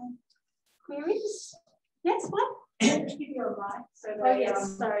online queries? Yes, what? Give you a mic. So oh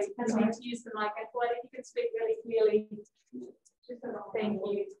yes, sorry, I need to use the mic. I thought if you could speak really clearly. Thank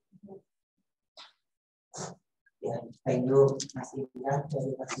you. Yeah, thank you, Mas Indra,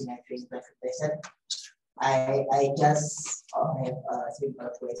 very fascinating presentation. I just have a simple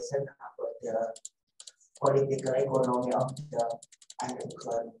question about the political economy of the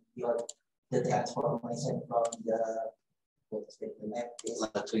underground, the transformation from the leftist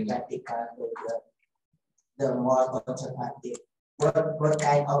radical to the more conservative. What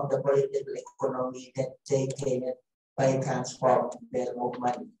kind of the political economy that they gained by transform their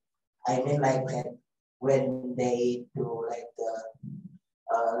movement? I mean, like that when they do like the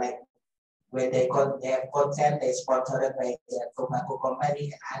when they have content, they sponsored by the tobacco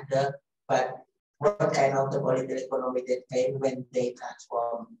company and other. But what kind of the political economy that came when they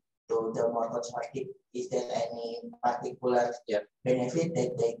transform to the more conservative? Is there any particular benefit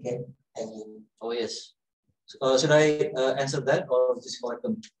that they get? Oh yes. Should I answer that or just collect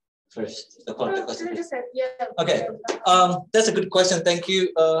them first? The question. Okay. That's a good question. Thank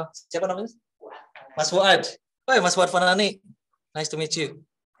you. Siapa namanya? Mas Fuad. Hey, Mas Fuad Fanani. Nice to meet you.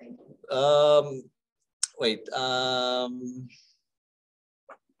 Wait.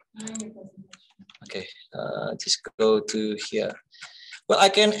 Okay. Just go to here. Well, I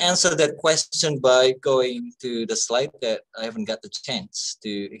can answer that question by going to the slide that I haven't got the chance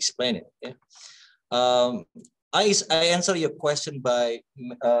to explain it. Yeah. I answer your question by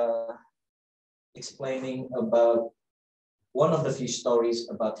explaining about one of the few stories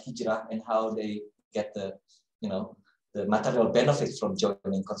about hijrah and how they get the the material benefits from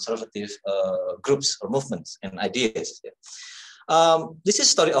joining conservative groups or movements and ideas. Yeah. This is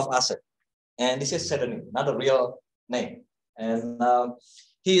story of Asad, and this is pseudonym, not a real name. And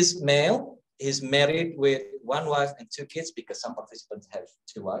he is male. He's married with one wife and two kids because some participants have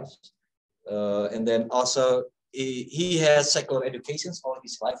two wives. And then also he has secular educations all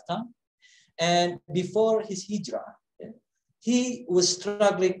his lifetime. And before his hijrah, he was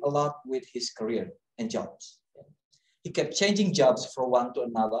struggling a lot with his career and jobs. He kept changing jobs from one to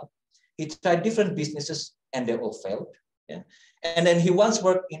another. He tried different businesses and they all failed. Yeah. And then he once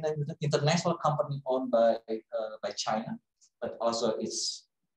worked in an international company owned by China, but also it's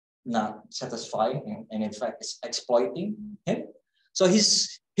not satisfying and in fact it's exploiting him. So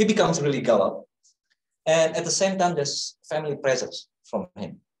he becomes really galau. And at the same time, there's family pressures from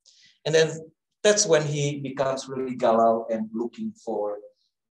him. And then that's when he becomes really galau and looking for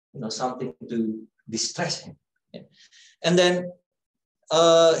something to distress him. Yeah. And then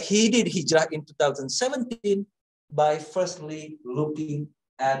he did hijrah in 2017 by firstly looking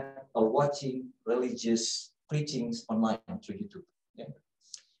at or watching religious preachings online through YouTube. Yeah.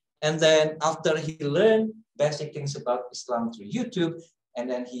 And then after he learned basic things about Islam through YouTube, and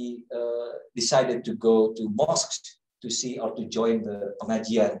then he decided to go to mosques to see or to join the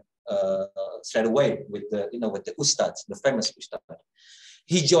pengajian straight away with the ustads, the famous ustad.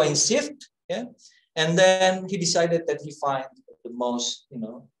 He joined SIFT, yeah, and then he decided that he find the most,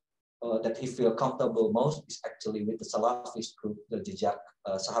 that he feel comfortable most is actually with the Salafist group, the Jejak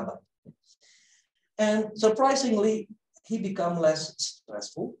Sahabat. And surprisingly, he becomes less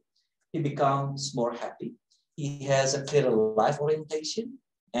stressful. He becomes more happy. He has a clearer life orientation.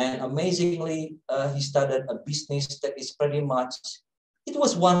 And amazingly, he started a business that is pretty much, it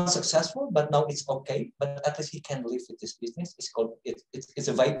was once successful, but now it's okay. But at least he can live with this business. It's called, it's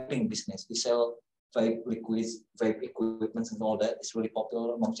a vaping business. We sell vape liquids, vape equipment and all that. It's really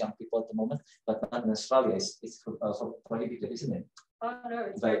popular among young people at the moment, but not in Australia. It's prohibited, isn't it? Oh no,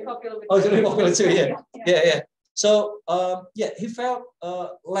 it's very popular. With it's very popular too, yeah. So he felt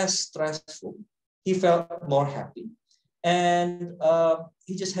less stressful. He felt more happy. And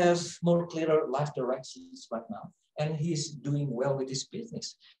he just has more clearer life directions right now. And he's doing well with his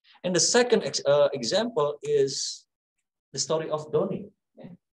business. And the second example is the story of Doni.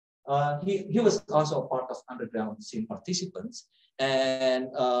 He was also a part of underground scene participants. And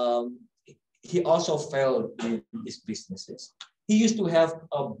he also failed in his businesses. He used to have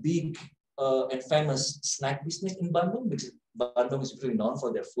a big and famous snack business in Bandung, because Bandung is really known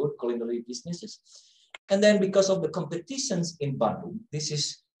for their food, culinary businesses. And then because of the competitions in Bandung, this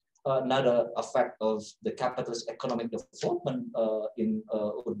is another effect of the capitalist economic development in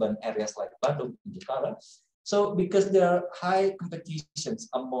urban areas like Bandung and Jakarta. So because there are high competitions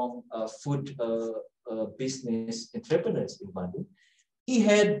among food business entrepreneurs in Bandung, he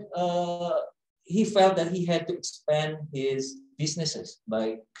felt that he had to expand his businesses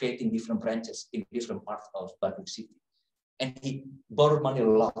by creating different branches in different parts of Bandung city. And he borrowed money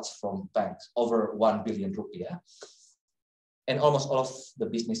lots from banks, over 1 billion rupiah. And almost all of the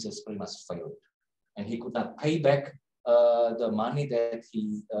businesses pretty much failed. And he could not pay back the money that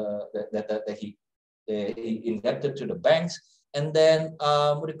he indebted to the banks. And then,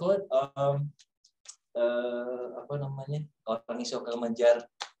 what do you call it? Apa namanya? Orang iso mengejar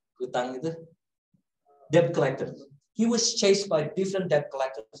hutang itu, debt collector. He was chased by different debt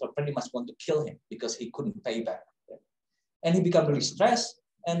collectors who pretty much want to kill him because he couldn't pay back. And he became really stressed.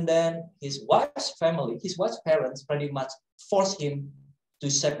 And then his wife's family, his wife's parents pretty much forced him to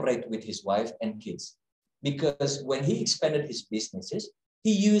separate with his wife and kids. Because when he expanded his businesses,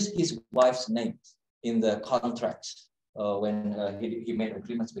 he used his wife's name in the contracts when he made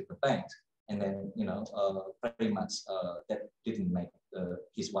agreements with the banks. And then, pretty much that didn't make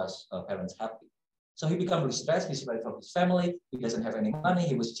his wife's parents happy. So he became really stressed. He's separated from his family. He doesn't have any money.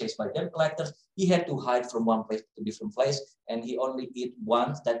 He was chased by debt collectors. He had to hide from one place to a different place. And he only eat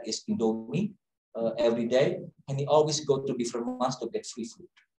once, that is Indomie, every day. And he always go to different ones to get free food.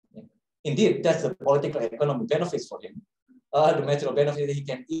 Yeah. Indeed, that's the political economic benefits for him. The material benefit that he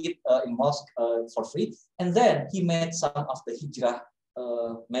can eat in mosque for free. And then he met some of the hijrah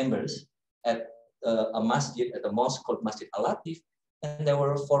members at a masjid, at a mosque called Masjid Al-Latif. And there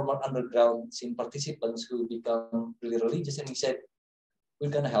were former underground scene participants who become really religious. And he said,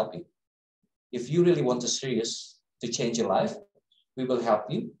 we're going to help you. If you really want to change your life, we will help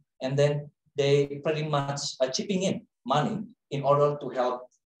you. And then they pretty much are chipping in money in order to help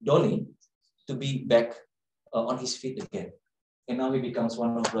Doni to be back on his feet again. And now he becomes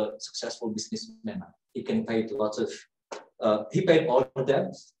one of the successful businessmen. He can pay lots of, he paid all the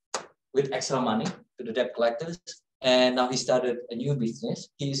debts with extra money to the debt collectors. And now he started a new business.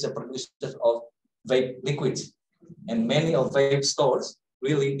 He is a producer of vape liquids. And many of vape stores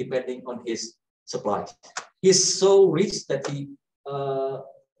really depending on his supplies. He's so rich that he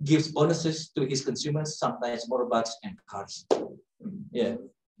gives bonuses to his consumers, sometimes motorbikes and cars. Yeah.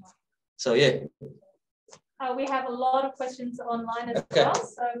 So, yeah. We have a lot of questions online as well.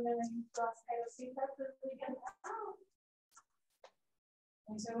 So I'm going to ask AOC that we can out.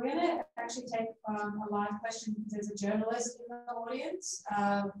 And so we're going to actually take a live question. There's a journalist in the audience.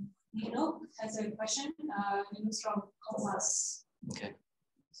 Nino has a question. Nino's from Kompas. Okay.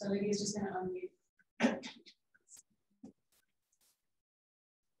 So Lydia's just going to unmute.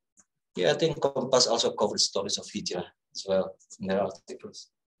 Yeah, I think Kompas also covers stories of hijrah as well in their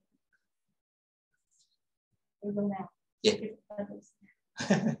articles. We will now. Yeah.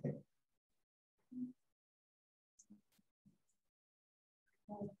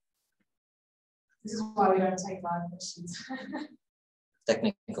 This is why we don't take live questions.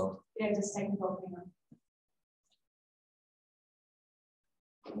 Technical. Yeah, just technical thing.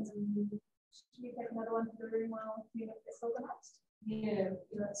 Should we take another one for the room while we get this organized? Yeah,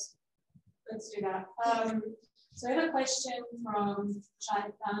 let's do that. So I have a question from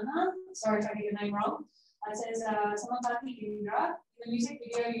Chaitana. Sorry if I get your name wrong. It says, Samapati Indra. In the music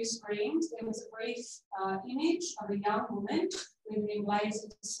video you screened, there was a brief image of a young woman with an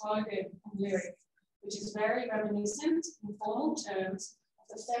emblazoned slogan and lyric, which is very reminiscent in formal terms of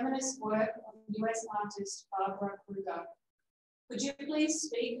the feminist work of the US artist Barbara Kruger. Could you please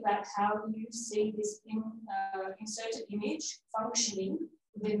speak about how you see this inserted image functioning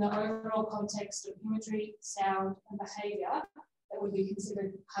within the overall context of imagery, sound, and behavior that would be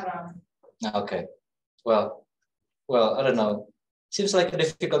considered haram? Okay. Well, I don't know. Seems like a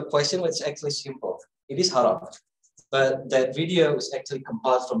difficult question, but it's actually simple. It is haram, but that video is actually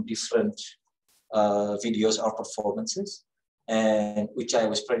compiled from different videos or performances, and which I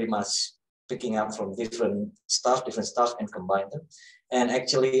was pretty much picking up from different stuff and combine them. And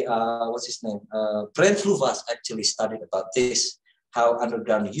actually, what's his name? Brent Fluvas actually studied about this, how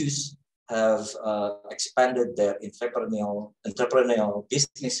underground youth have expanded their entrepreneurial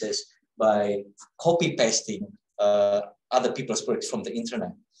businesses by copy pasting other people's work from the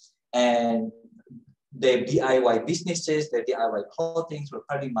internet. And their DIY businesses, their DIY clothing were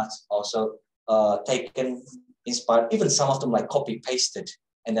pretty much also taken, inspired, even some of them like copy pasted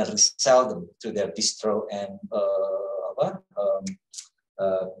and then resell them to their distro and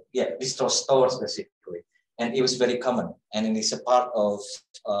distro stores basically. And it was very common, and it is a part of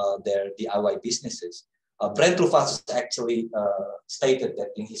their DIY businesses. Brent Rufus actually stated that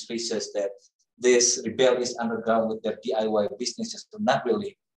in his research that this rebellious underground with their DIY businesses were not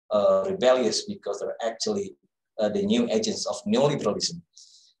really rebellious, because they're actually the new agents of neoliberalism,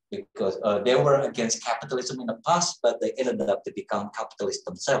 because they were against capitalism in the past, but they ended up to become capitalists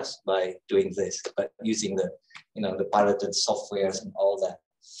themselves by doing this, but using the pirated softwares and all that.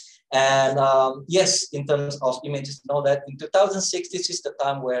 And yes, in terms of images and all that, in 2006, this is the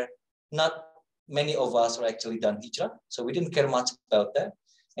time where not many of us were actually done hijrah, so we didn't care much about that.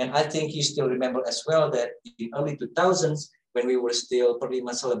 And I think you still remember as well that in early 2000s, when we were still pretty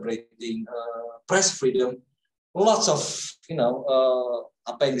much celebrating press freedom, lots of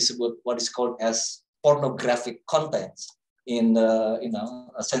apa yang disebut what is called as pornographic contents in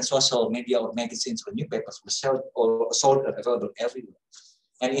social media or magazines or newspapers were sold available everywhere.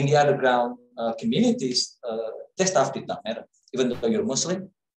 And in the underground communities, that stuff did not matter, even though you're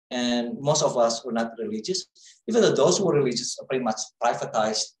Muslim. And most of us were not religious. Even though those who were religious are pretty much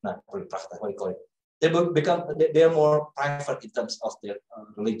privatized, not really privatized, what do you call it? They're more private in terms of their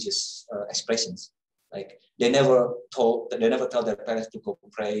religious expressions. Like they never tell their parents to go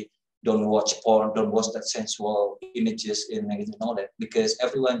pray, don't watch porn, don't watch that sensual images in magazines and all that, because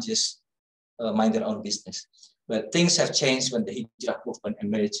everyone just mind their own business. But things have changed when the hijrah movement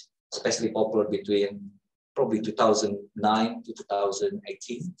emerged, especially popular between probably 2009 to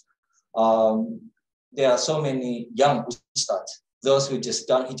 2018. There are so many young ustads, those who just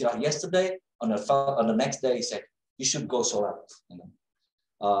done hijrah yesterday, on the next day he said, you should go Salat.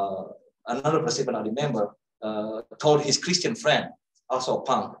 Another person I remember told his Christian friend, also a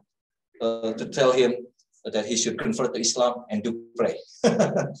punk, to tell him that he should convert to Islam and do pray.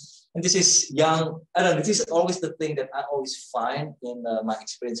 And this is young. I don't know, this is always the thing that I always find in my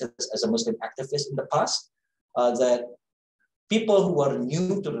experiences as a Muslim activist in the past, that people who are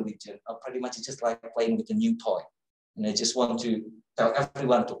new to religion are pretty much just like playing with a new toy. And they just want to tell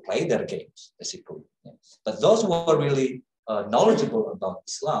everyone to play their games, basically. Yeah. But those who are really knowledgeable about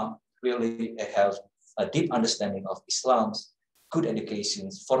Islam really have a deep understanding of Islam's good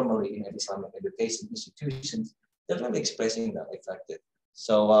educations, formally in Islamic education institutions, they're really expressing that effective.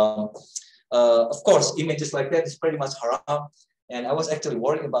 So, of course, images like that is pretty much haram. And I was actually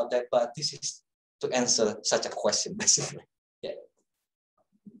worrying about that, but this is to answer such a question, basically. Yeah.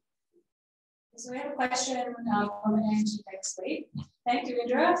 So we have a question from Angie Bexley. Thank you,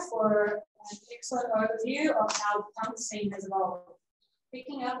 Indra, for an excellent overview of how the punk scene has evolved.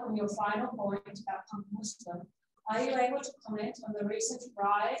 Picking up on your final point about punk Muslim, are you able to comment on the recent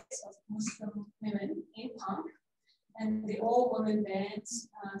rise of Muslim women in punk and the all-women bands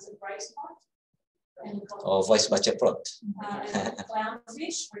of Brace Pot? Or Voice Baca Prot. And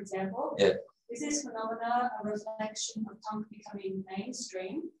Clownfish, for example. Yeah. Is this phenomena a reflection of punk becoming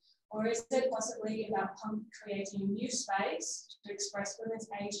mainstream, or is it possibly about punk creating a new space to express women's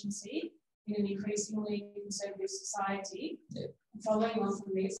agency in an increasingly conservative society? Yeah. Following on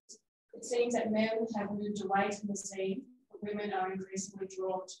from this, it seems that men have moved away from the scene, but women are increasingly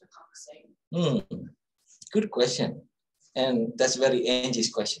drawn to the punk scene. Good question. And that's very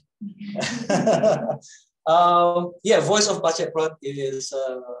Angie's question. Yeah, Voice of Baca Prot is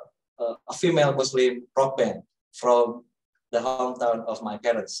a female Muslim rock band from the hometown of my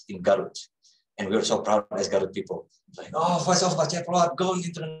parents in Garut. And we were so proud as Garut people. Like, oh, Voice of Baca Prot, going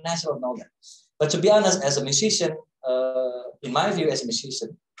international and all that. But to be honest, as a musician, in my view as a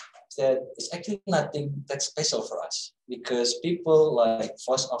musician, that it's actually nothing that special for us, because people like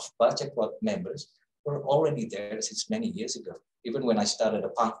Voice of Baca Prot members were already there since many years ago. Even when I started a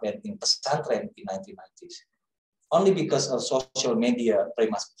punk band in Pesantren in 1990s, only because of social media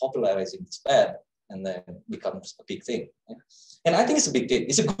pretty much popularizing this band, and then becomes a big thing. Yeah? And I think it's a big thing.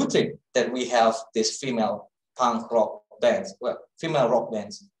 It's a good thing that we have this female punk rock bands, well, female rock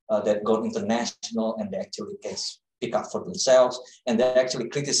bands that go international, and they actually can speak up for themselves, and they're actually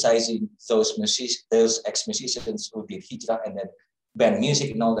criticizing those ex-musicians who did hijrah and then banned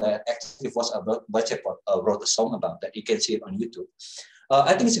music and all that. Actually, was wrote a song about that. You can see it on YouTube.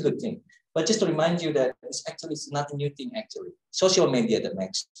 I think it's a good thing. But just to remind you that it's not a new thing, actually. Social media that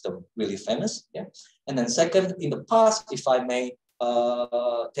makes them really famous. Yeah. And then second, in the past, if I may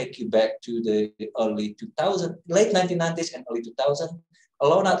take you back to the early 2000s, late 1990s and early 2000s,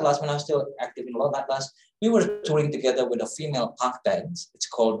 Alone Atlas, when I was still active in Alone Atlas, we were touring together with a female punk band. It's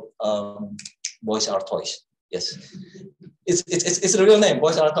called Boys Are Toys. Yes. It's a real name,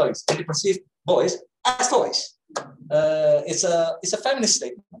 Boys Are Toys. And they perceive boys as toys. It's a feminist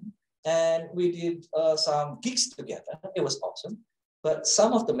statement. And we did some gigs together. It was awesome. But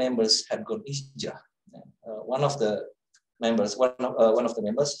some of the members had gone hijrah. One of the members,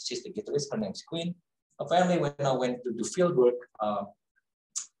 she's the guitarist, her name's Queen. Apparently, when I went to do field work,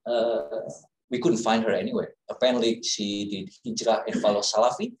 we couldn't find her anywhere. Apparently, she did hijrah and follow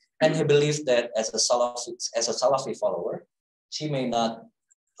Salafi. And he believed that as a Salafi follower, she may not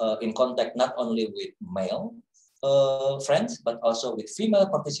in contact not only with male friends, but also with female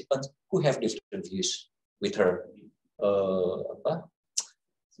participants who have different views with her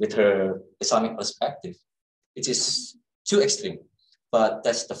Islamic perspective, which is too extreme, but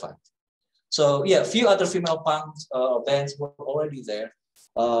that's the fact. So yeah, a few other female punk bands were already there.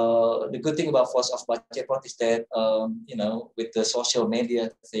 The good thing about Force of Bacepot is that with the social media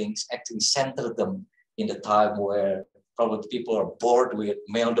things actually center them in the time where probably people are bored with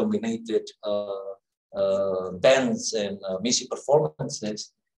male-dominated bands and music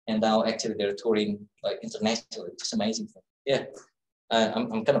performances, and now actually they're touring like internationally. It's amazing. Yeah,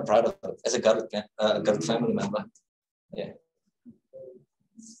 I'm kind of proud of it as a Garut family member. Yeah.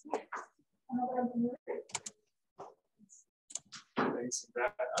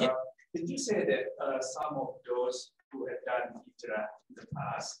 Did you say that some of those who had done hijrah in the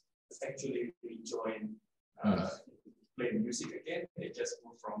past actually rejoined playing music again? They just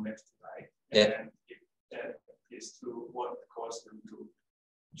moved from left to right. Yeah. And if that is true, what caused them to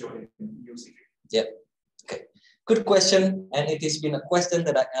join music? Yeah. Okay. Good question. And it has been a question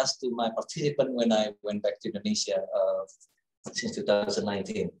that I asked to my participant when I went back to Indonesia since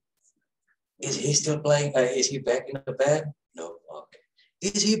 2019. Is he still playing? Is he back in the band? No. Okay.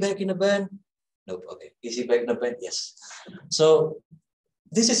 Is he back in the band? Nope. Okay. Is he back in the band? Yes. So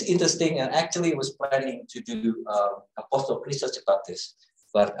this is interesting, and actually was planning to do a postdoc research about this,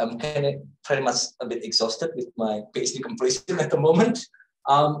 but I'm kind of pretty much a bit exhausted with my PhD completion at the moment.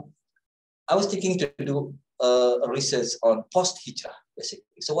 I was thinking to do a research on post-hijrah,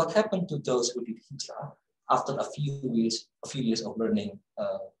 basically. So what happened to those who did hijrah after a few years of learning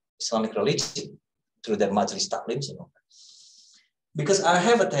Islamic religion through their majlis taklims and all that? Because I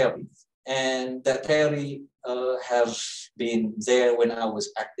have a theory, and that theory has been there when I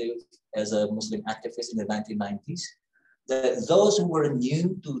was active as a Muslim activist in the 1990s, that those who were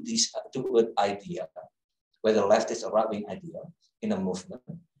new to this idea, whether leftist or right-wing idea in a movement,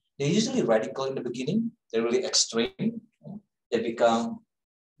 they're usually radical in the beginning, they're really extreme, they become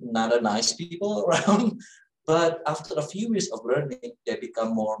not a nice people around, but after a few years of learning, they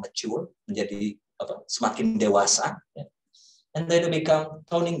become more mature, menjadi semakin dewasa, and then they become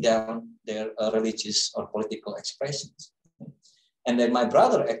toning down their religious or political expressions. And then my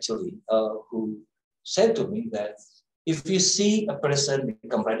brother actually, who said to me that if you see a person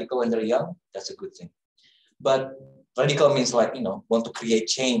become radical when they're young, that's a good thing. But radical means like, want to create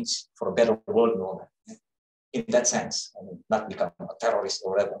change for a better world and all that. In that sense, I mean, not become a terrorist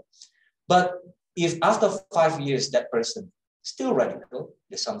or whatever. But if after 5 years that person still radical,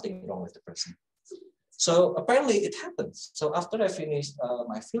 there's something wrong with the person. So apparently it happens. So after I finished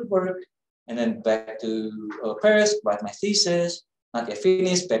my field work and then back to Paris, write my thesis, not yet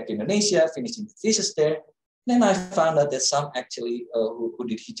finished, back to Indonesia, finishing the thesis there. Then I found out that some actually who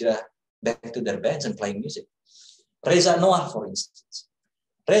did hijrah back to their bands and playing music. Reza Noah, for instance.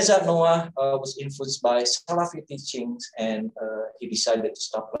 Reza Noah was influenced by Salafi teachings, and he decided to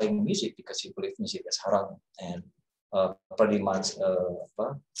stop playing music because he believed music is haram, and pretty much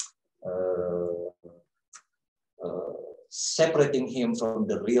separating him from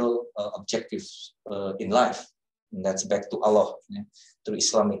the real objectives in life. And that's back to Allah, to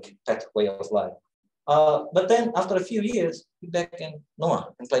Islamic way of life. But then after a few years, he back in Noah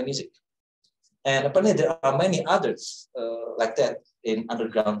and play music. And apparently there are many others like that in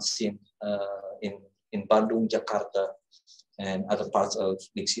underground scene in in Bandung, Jakarta, and other parts of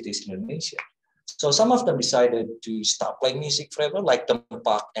big cities in Indonesia. So some of them decided to stop playing music forever, like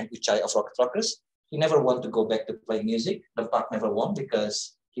Dempak and Ucai of Rocket Rockers. He never wanted to go back to playing music. Dempak never won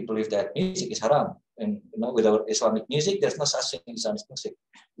because he believed that music is haram. And with our Islamic music, there's no such thing as Islamic music,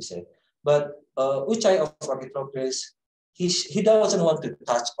 he said. But Ucai of Rocket Rockers, he doesn't want to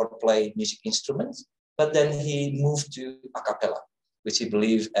touch or play music instruments, but then he moved to a cappella, which he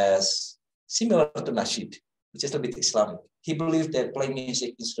believed as similar to Nasheed, which is a bit Islamic. He believed that playing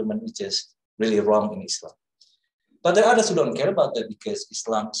music instrument is just really wrong in Islam. But there are others who don't care about that because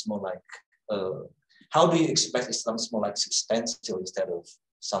Islam is more like, how do you express Islam is more like substantial instead of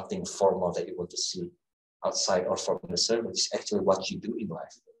something formal that you want to see outside or from the service. It's actually what you do in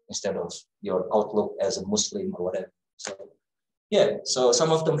life instead of your outlook as a Muslim or whatever. So yeah, so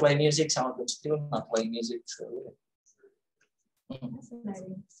some of them play music, some of them still not playing music. So yeah.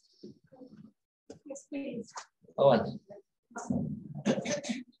 Yes, please. Oh,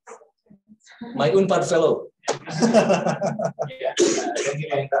 my Unpad fellow. Yeah, thank you,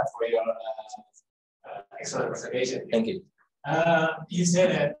 Lenta, for your excellent presentation. Thank you. You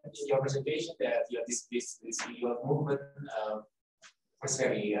said that in your presentation that your movement was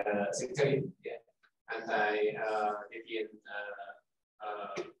very sectarian, anti-deviant,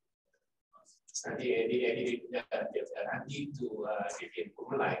 anti to deviant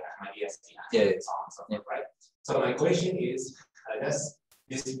movement like Ahmadiyah, right? So my question is, does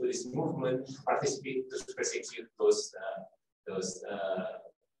this movement participate to persecute those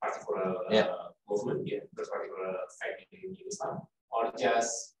particular movement, those particular fact in Islam, or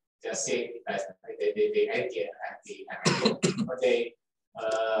just say that they anti, or they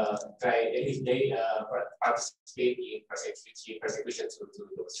try if they participate in persecution to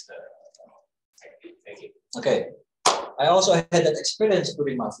those. Thank you. Okay, I also had that experience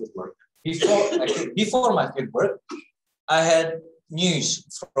during my field work. Before my field work, I had news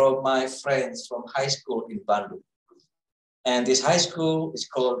from my friends from high school in Bandung. And this high school is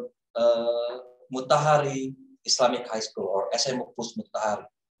called Mutahari Islamic High School, or SMU Plus Mutahari.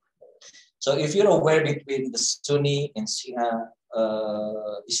 So if you're aware between the Sunni and Shia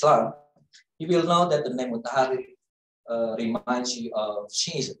Islam, you will know that the name Mutahari reminds you of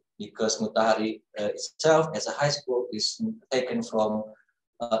Shiism, because Mutahari itself as a high school is taken from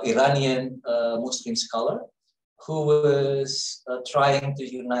Iranian Muslim scholar who was trying to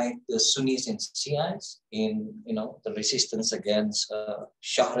unite the Sunnis and Shiites in, the resistance against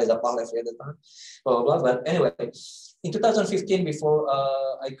Shah Reza Pahlavi at the time, blah, blah, blah. But anyway, in 2015, before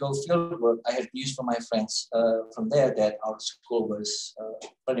I go field work, I had news from my friends from there that our school was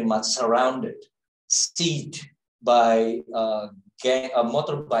pretty much surrounded, sieged by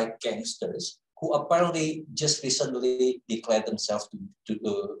motorbike gangsters who apparently just recently declared themselves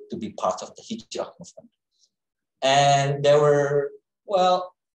to be part of the hijrah movement. And there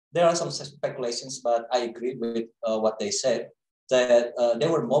are some speculations, but I agree with what they said, that they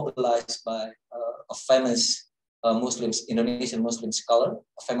were mobilized by a famous Indonesian Muslim scholar,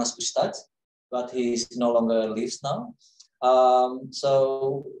 a famous Ustad, but he no longer lives now.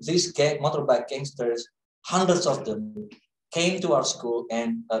 So these motorbike gangsters, hundreds of them, came to our school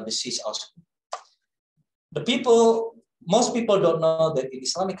and besieged our school. Most people don't know that in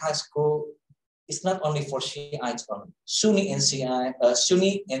Islamic high school, it's not only for Shiites only. Sunni and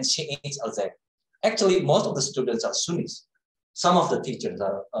Shiites are there. Actually, most of the students are Sunnis. Some of the teachers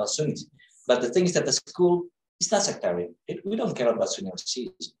are Sunnis. But the thing is that the school is not sectarian. We don't care about Sunni or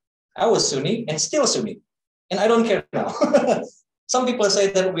Shiites. I was Sunni and still Sunni. And I don't care now. Some people say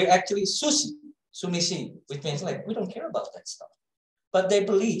that we're actually Sunni Shi, which means like we don't care about that stuff. But they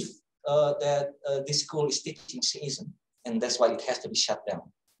believe that this school is teaching Shiism, and that's why it has to be shut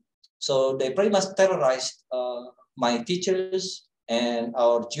down. So they pretty much terrorized my teachers and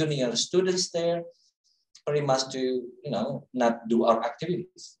our junior students there, pretty much to not do our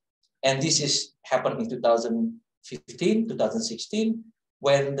activities. And this happened in 2015, 2016,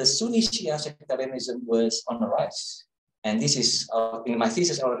 when the Sunni Shia sectarianism was on the rise. And this is, in my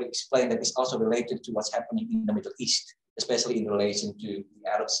thesis, I already explained that it's also related to what's happening in the Middle East, especially in relation to the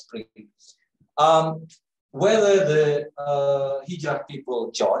Arab Spring. Whether the hijrah people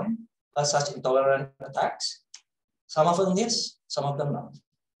join such intolerant attacks, some of them yes, some of them not.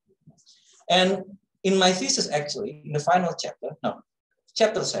 And in my thesis, actually, in the final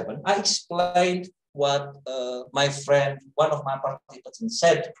chapter 7, I explained what my friend, one of my participants,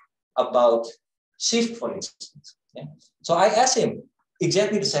 said about shift, for instance. Yeah? So I asked him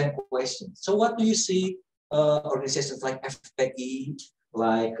exactly the same question. So what do you see organizations like FPI,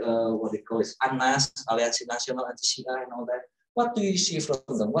 like what they call it, ANAS, Aliansi Nasional Anti-Shia, and all that? what do you see from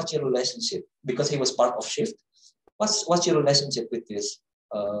them? What's your relationship? Because he was part of Shift. What's your relationship with this,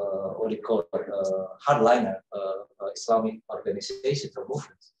 what do you call it, hardliner Islamic organizations or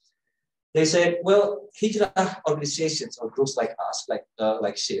movements? They said, well, hijrah organizations or groups like us,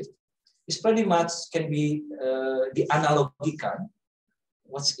 like Shift, is pretty much can be dianalogikan.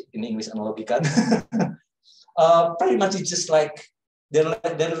 What's in English analogikan? Pretty much it's just like their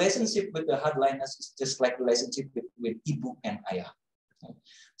relationship with the hardliners is just like relationship with ibu and ayah.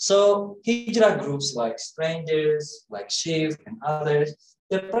 So hijrah groups like Strangers, like Shift and others,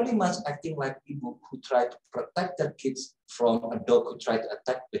 they're pretty much acting like ibu who try to protect their kids from a dog who try to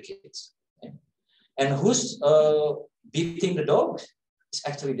attack the kids. Okay? And who's beating the dogs? It's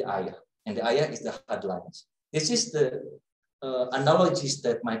actually the ayah. And the ayah is the hardliners. This is the analogies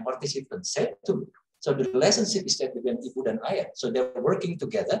that my participants said to me. So the relationship is that between ibu and ayah. So they're working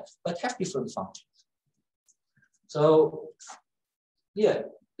together, but have different functions. So yeah,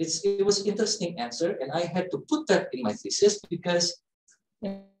 it was interesting answer, and I had to put that in my thesis because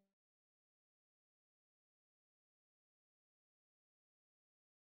okay.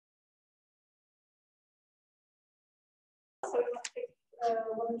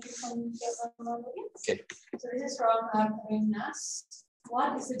 So this is from Nas.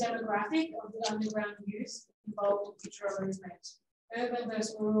 What is the demographic of the underground youth involved in hijrah movement? Urban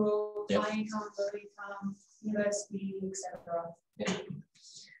versus rural, high income, low income, university, etc. Yeah.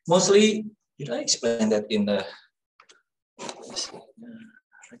 Mostly, did I explain that in the?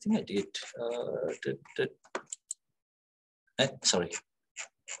 I think I did. Sorry.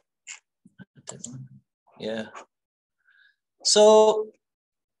 Yeah. So.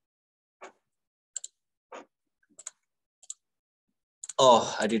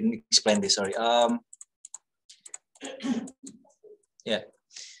 Oh, I didn't explain this. Sorry. Yeah,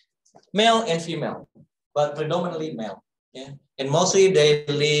 male and female, but predominantly male. Yeah, and mostly they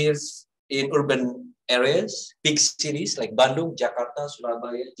live in urban areas, big cities like Bandung, Jakarta,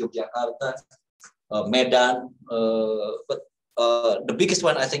 Surabaya, Yogyakarta, Medan. But the biggest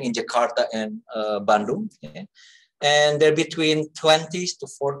one I think in Jakarta and Bandung. Yeah? And they're between 20s to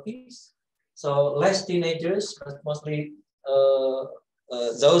 40s, so less teenagers, but mostly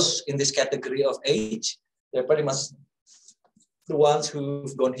those in this category of age. They're pretty much the ones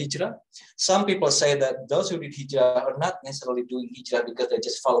who've gone hijrah. Some people say that those who did hijrah are not necessarily doing hijrah because they're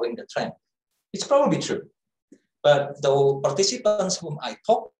just following the trend. It's probably true. But the participants whom I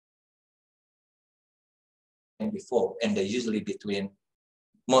talked to before, and they're usually between,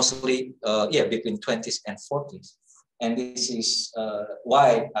 mostly, between 20s and 40s. And this is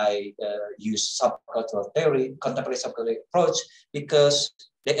why I use subcultural theory, contemporary subcultural approach, because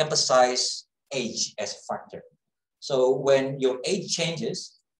they emphasize age as a factor. So when your age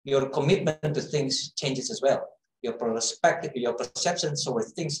changes, your commitment to things changes as well. Your perspective, your perception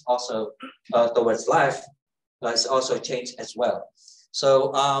towards things also, towards life, has also changed as well.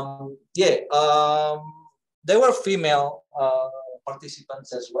 So there were female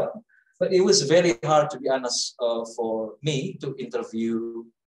participants as well, but it was very hard, to be honest, for me to interview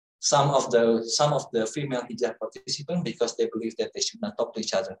some of the female hijrah participants because they believe that they should not talk to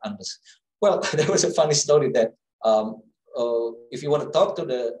each other unless. Well, there was a funny story that if you want to talk to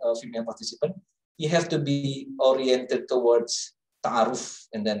the female participant, you have to be oriented towards ta'aruf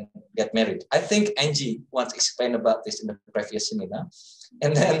and then get married. I think Angie once explained about this in the previous seminar.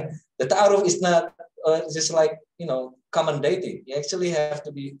 And then the ta'aruf is not just like, common dating. You actually have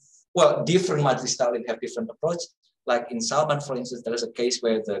to be, well, different majlis styling have different approach. Like in Salman, for instance, there is a case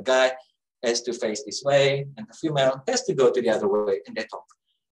where the guy has to face this way and the female has to go to the other way and they talk.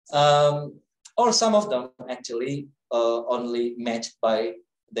 Or some of them actually only matched by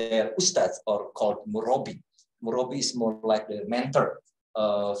their ustads or called murabi. Murabi is more like the mentor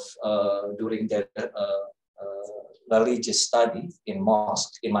of during their religious study in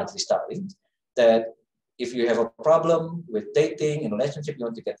mosque, in majlis ta'lim, that if you have a problem with dating, in a relationship, you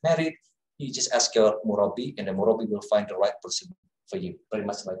want to get married, you just ask your murabi and the murabi will find the right person for you, very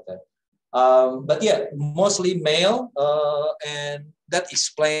much like that. But yeah, mostly male, and that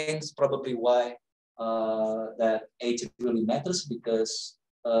explains probably why that age really matters, because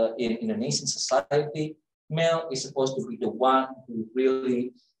in Indonesian society, male is supposed to be the one who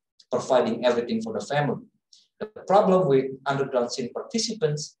really providing everything for the family. The problem with underground scene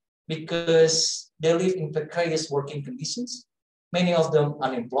participants, because they live in precarious working conditions, many of them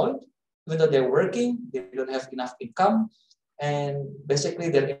unemployed, even though they're working, they don't have enough income, and basically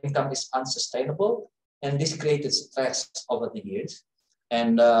their income is unsustainable, and this created stress over the years.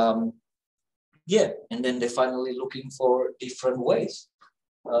 And and then they're finally looking for different ways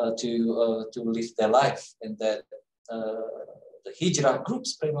to live their life, and that the hijrah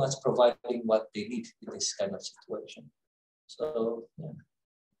groups pretty much providing what they need in this kind of situation. So, yeah.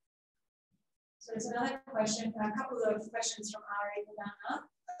 So there's another question, a couple of questions from Ari Padana.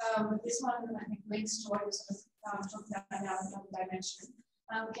 This one, I think, links to what we're sort of talking about now in another dimension.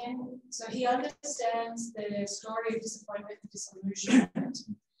 So he understands the story of disappointment and disillusionment,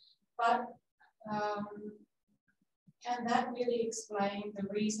 but can that really explain the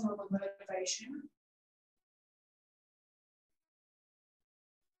reasonable motivation?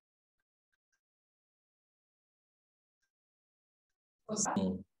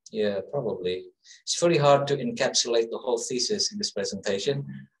 Yeah, probably. It's very hard to encapsulate the whole thesis in this presentation,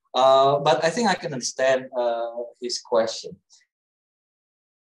 but I think I can understand his question.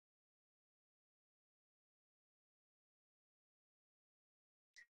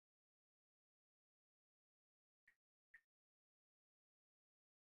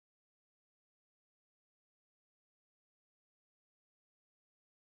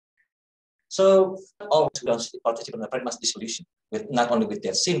 So all participants are pretty much disillusioned with not only with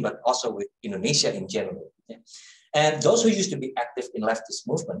their scene, but also with Indonesia in general. Yeah. And those who used to be active in leftist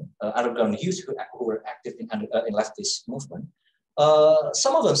movement, underground youth who were active in leftist movement,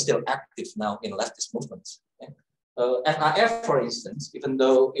 some of them still active now in leftist movements. Yeah. NIF, for instance, even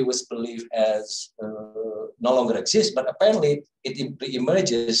though it was believed as no longer exists, but apparently it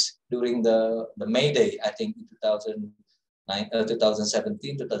emerges during the May Day, I think in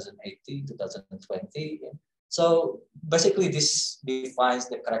 2017, 2018, 2020. Yeah. So basically this defines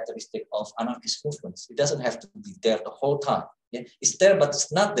the characteristic of anarchist movements. It doesn't have to be there the whole time. Yeah. It's there, but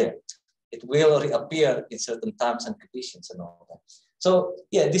it's not there. It will reappear in certain times and conditions and all that. So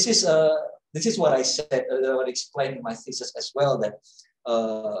yeah, this is what I said, what I explained in my thesis as well, that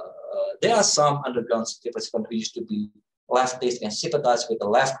there are some underground participants who used to be leftist and sympathize with the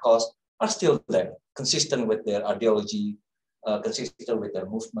left cause are still there, consistent with their ideology, consistent with their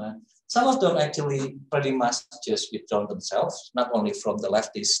movement. Some of them actually pretty much just withdraw themselves, not only from the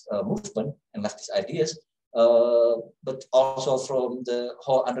leftist movement and leftist ideas, but also from the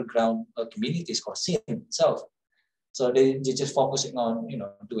whole underground communities or scene itself. So they're just focusing on,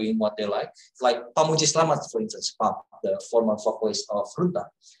 doing what they like Pamuji Slamet, for instance, Pam, the former vocalist of Runta.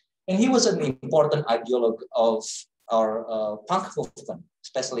 And he was an important ideologue of our punk movement,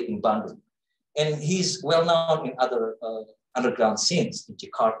 especially in Bandung. And he's well known in other underground scenes in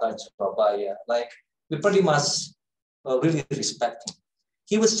Jakarta and Surabaya. We pretty much really respect him.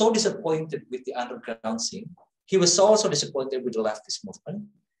 He was so disappointed with the underground scene. He was also disappointed with the leftist movement.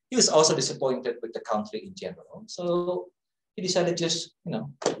 He was also disappointed with the country in general. So he decided just,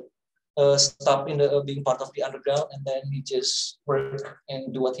 stop in being part of the underground, and then he just work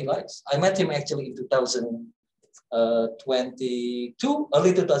and do what he likes. I met him actually in 2022,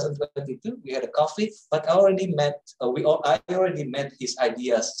 early 2022. We had a coffee, but I already met. I already met his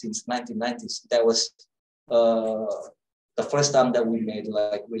ideas since 1990s. That was the first time that we made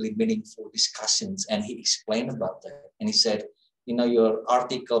really meaningful discussions, and he explained about that. And he said, your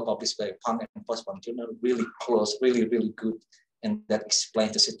article published by Punk and Post-Punk Journal really close, really, really good. And that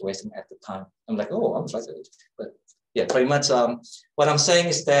explained the situation at the time. I'm like, oh, I'm flattered. But yeah, pretty much what I'm saying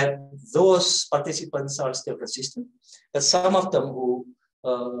is that those participants are still consistent, but some of them who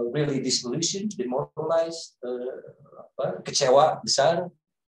really disillusioned, demoralized, kecewa besar,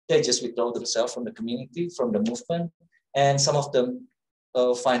 they just withdraw themselves from the community, from the movement, and some of them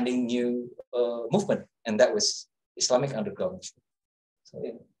finding new movement, and that was Islamic underground. So,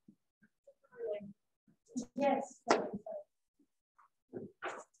 yeah. Yes.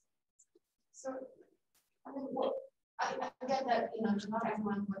 So, I get that not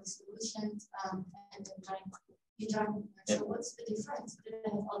everyone wants solutions and hijrah. So, what's the difference? Do they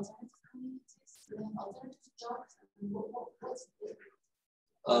have alternative communities? Do they have alternative jobs? What's the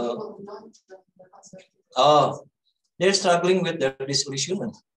they're struggling with their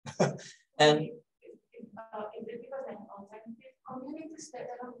disillusionment, and is it because they have alternative communities that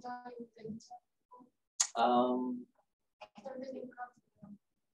they don't join?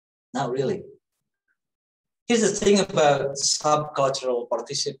 Not really. Here's the thing about subcultural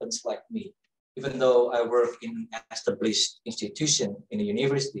participants like me. Even though I work in an established institution in a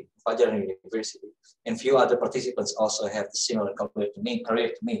university, Fajar University, and few other participants also have the similar career to me.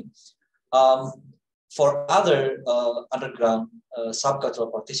 For other underground subcultural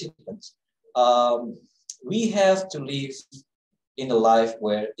participants, we have to live in a life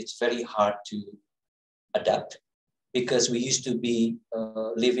where it's very hard to adapt, because we used to be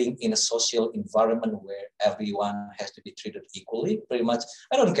living in a social environment where everyone has to be treated equally, pretty much.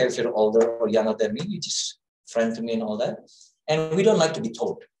 I don't care if you're older or younger than me, you're just friend to me and all that. And we don't like to be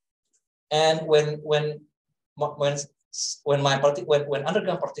told. And when when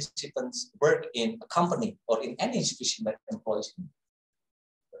underground participants work in a company or in any institution that employs them,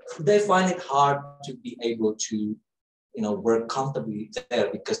 they find it hard to be able to, work comfortably there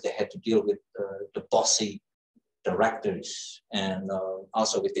because they had to deal with the bossy directors and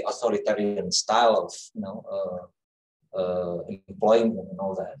also with the authoritarian style of employing them and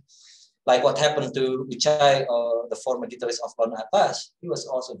all that. Like what happened to Bichai, the former guitarist of Lon Atas, he was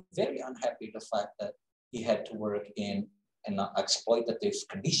also very unhappy the fact that he had to work in exploitative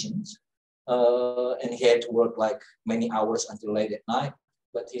conditions, and he had to work like many hours until late at night,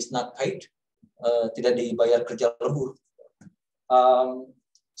 but he's not paid, tidak dibayar kerja lembur.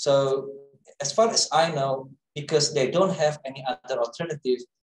 So as far as I know, because they don't have any other alternative,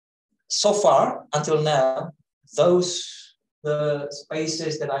 so far until now, the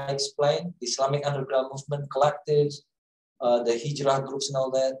spaces that I explained, the Islamic underground movement collectives, the hijrah groups and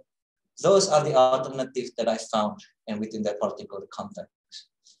all that, those are the alternatives that I found and within that particular context.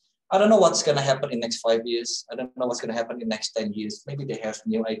 I don't know what's going to happen in the next 5 years. I don't know what's going to happen in the next 10 years. Maybe they have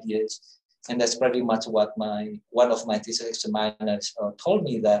new ideas. And that's pretty much what one of my thesis examiners told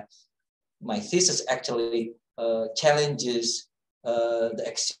me, that my thesis actually challenges the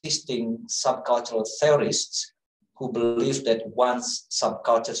existing subcultural theorists who believe that once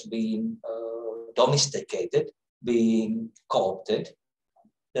subcultures being domesticated, being co-opted,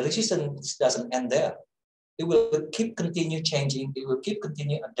 the resistance doesn't end there. It will continue changing. It will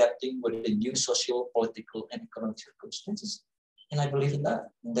continue adapting with the new social, political, and economic circumstances. And I believe in that.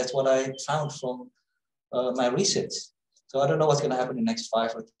 And that's what I found from my research. So I don't know what's going to happen in the next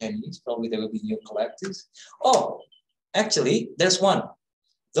 5 or 10 years. Probably there will be new collectives. Oh, actually, there's one.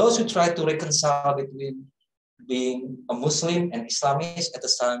 Those who try to reconcile between being a Muslim and Islamist at the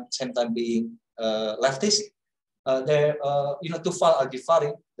same time being leftist, Tufal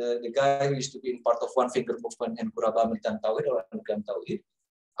Al-Ghifari, the guy who used to be in part of One Finger Movement and Kuraba Militan Tauhid or Underground Tauhid,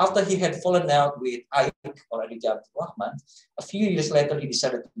 after he had fallen out with Aik or Ali Abdul Rahman, a few years later he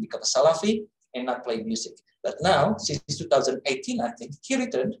decided to become a Salafi and not play music. But now, since 2018, I think, he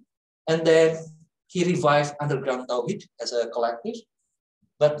returned and then he revived Underground Tauhid as a collective,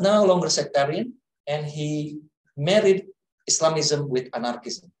 but no longer sectarian, and he married Islamism with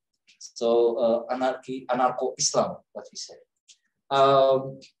anarchism. So anarcho-Islam, what he said.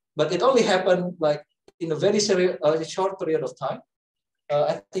 But it only happened like in a very short period of time.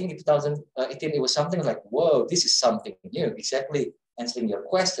 I think in 2018, it was something like, whoa, this is something new, exactly answering your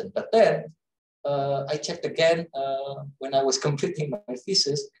question. But then I checked again when I was completing my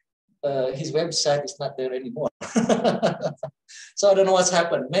thesis, his website is not there anymore. So I don't know what's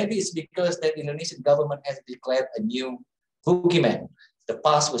happened. Maybe it's because the Indonesian government has declared a new boogeyman. The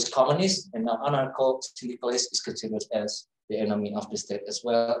past was communist, and now anarcho-syndicalist is considered as the enemy of the state as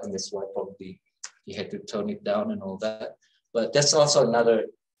well, and that's why probably he had to tone it down and all that. But that's also another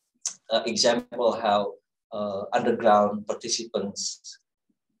example how underground participants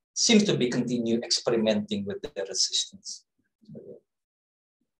seem to be continue experimenting with their resistance.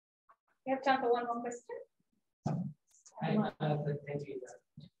 You have time for one more question? Thank you.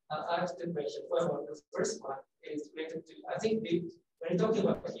 I have two questions. Well, the first one is related to, I think when you're talking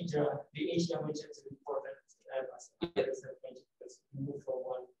about hijrah, the Asia mentioned is important as we move from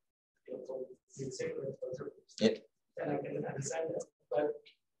one, from the secular to conservative. And I can understand that. But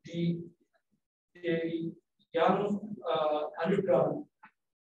the young underground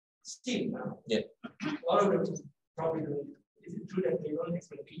scene now, a lot of them probably don't. Is it true that they don't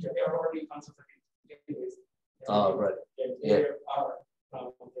expect hijrah? They are already conservative anyways. Oh, right. They are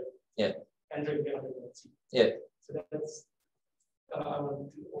entering the underground scene. So that's I want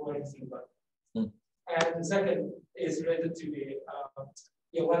to already think about. And the second is related to the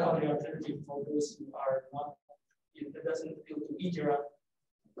what are the alternatives for those who are not, it doesn't appeal to hijrah,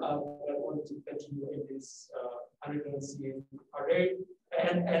 but want to continue in this underground scene. Are they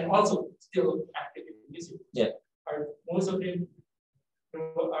and also still active in music? Are most of them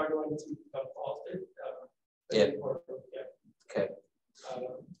are going to become halted?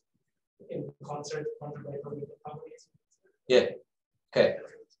 In concert by companies. Okay.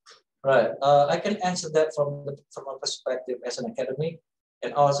 Right. I can answer that from a perspective as an academic,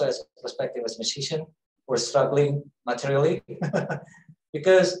 and also as a perspective as a musician. We're struggling materially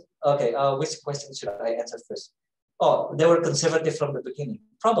because which question should I answer first? Oh, they were conservative from the beginning,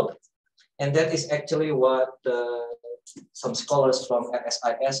 probably, and that is actually what some scholars from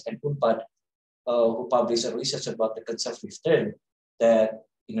FSIS and UNPAD who published a research about the conservative term, that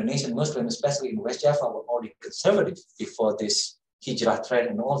Indonesian Muslims, especially in West Java, were already conservative before this hijrah trend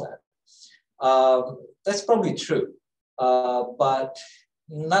and all that. That's probably true, but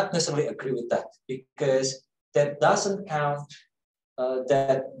not necessarily agree with that, because that doesn't count,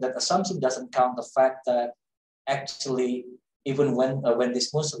 that assumption doesn't count the fact that actually, even when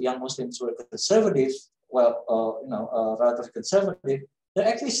these young Muslims were conservative, well, rather conservative, they're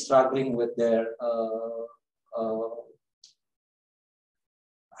actually struggling with their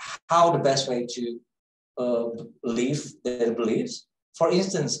how the best way to live their beliefs. For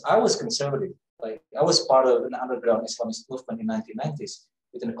instance, I was conservative. Like I was part of an underground Islamist movement in 1990s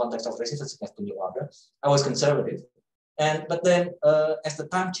within the context of resistance against the new order. I was conservative, but then as the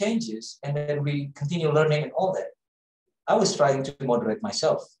time changes and then we continue learning and all that, I was trying to moderate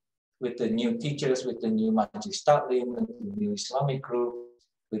myself with the new teachers, with the new Majlis Taklim, with the new Islamic group,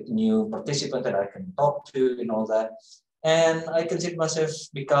 with new participants that I can talk to and all that. And I consider myself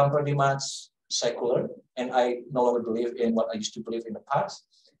become pretty much secular, and I no longer believe in what I used to believe in the past.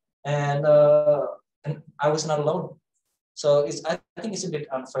 And I was not alone. So I think it's a bit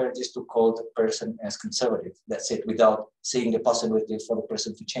unfair just to call the person as conservative. That's it, without seeing the possibility for the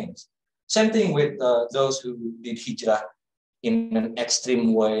person to change. Same thing with those who did hijrah in an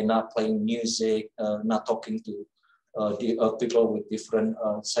extreme way, not playing music, not talking to people with different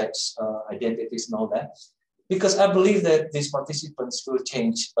sex identities and all that. Because I believe that these participants will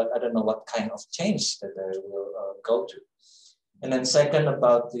change, but I don't know what kind of change that they will go to. And then second,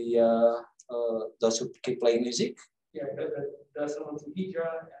 about the those who keep playing music. Yeah, does someone to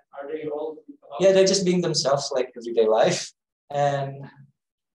hijrah? Are they all? Yeah, they're just being themselves like everyday life, and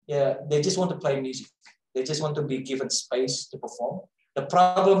yeah, they just want to play music. They just want to be given space to perform. The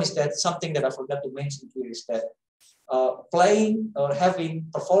problem is that something that I forgot to mention here is that playing or having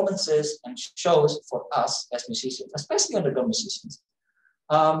performances and shows for us as musicians, especially underground musicians,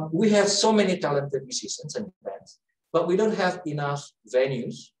 we have so many talented musicians and bands, but we don't have enough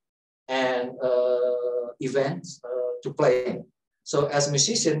venues and events to play. So as a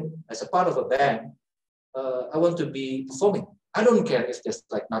musician, as a part of a band, I want to be performing. I don't care if there's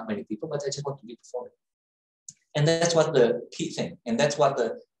like not many people, but I just want to be performing. And that's what the key thing, and that's what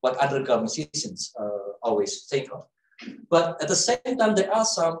underground musicians always think of. But at the same time, there are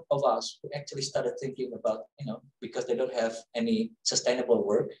some of us who actually started thinking about, because they don't have any sustainable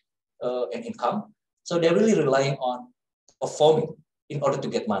work and income, so they're really relying on performing in order to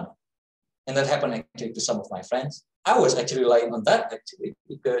get money. And that happened actually to some of my friends. I was actually relying on that actually,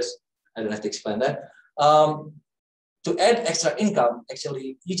 because I don't have to explain that. To add extra income,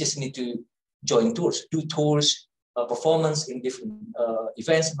 actually, you just need to join tours, do tours, performance in different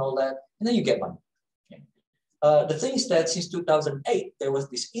events and all that, and then you get money. Okay. The thing is that since 2008, there was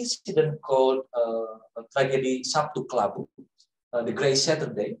this incident called tragedy Sabtu Kelabu, the Grey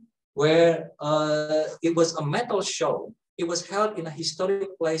Saturday, where it was a metal show. It was held in a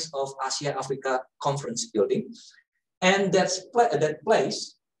historic place of Asia Africa Conference building, and that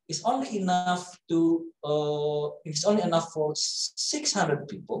place is only enough to it's only enough for 600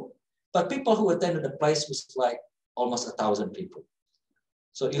 people, but people who attended the place was like almost 1,000 people.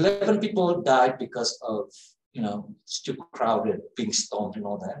 So 11 people died because of it's too crowded, being stoned and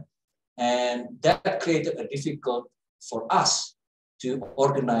all that, and that created a difficult for us to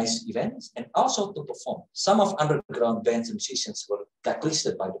organize events and also to perform. Some of underground bands and musicians were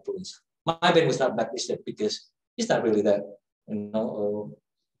blacklisted by the police. My band was not blacklisted because it's not really that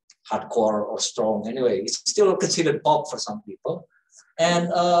hardcore or strong. Anyway, it's still considered pop for some people.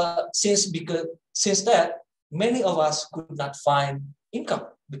 And since that, many of us could not find income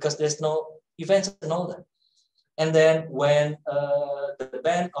because there's no events and all that. And then when the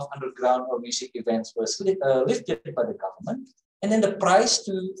ban of underground or music events was lifted by the government, and then the price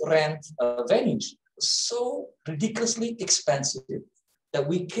to rent venues was so ridiculously expensive that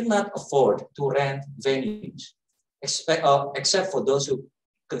we cannot afford to rent venues, except for those who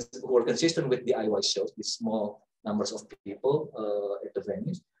are consistent with DIY shows, with small numbers of people at the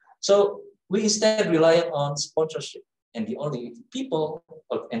venues. So we instead rely on sponsorship, and the only people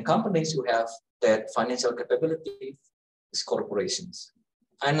and companies who have that financial capability is corporations.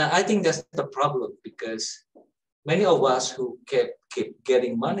 And I think that's the problem, because many of us who keep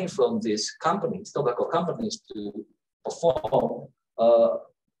getting money from these companies, tobacco companies, to perform,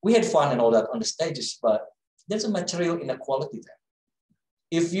 we had fun and all that on the stages, but there's a material inequality there.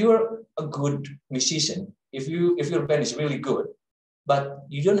 If you're a good musician, if your band is really good, but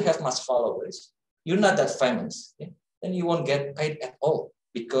you don't have much followers, you're not that famous, then you won't get paid at all,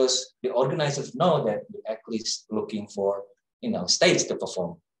 because the organizers know that you're at least looking for stage to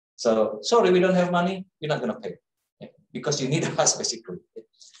perform. So sorry, we don't have money, we're not gonna pay, because you need us basically.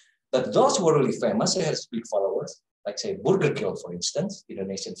 But those who are really famous, who has big followers, like say Burger Kill, for instance,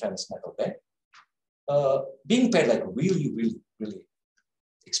 Indonesian famous metal band, being paid like really, really, really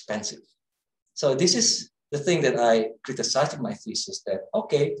expensive. So this is the thing that I criticized in my thesis that,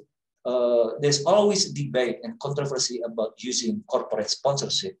 okay, there's always debate and controversy about using corporate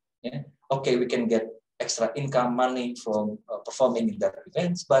sponsorship. Yeah? Okay, we can get extra income money from performing in that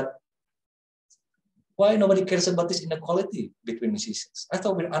events, but why nobody cares about this inequality between musicians? I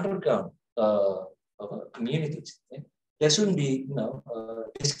thought we're underground communities. Yeah? There shouldn't be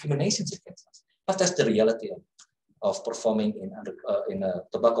discriminations against us. But that's the reality of performing in a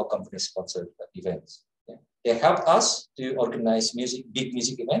tobacco company sponsored events. Yeah? They help us to organize big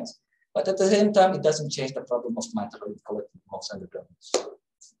music events, but at the same time, it doesn't change the problem of material equality amongst undergrounds.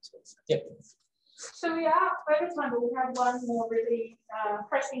 Yeah. So we are over time, but we have one more really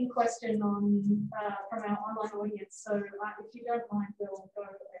pressing question on from our online audience. So if you don't mind, we'll go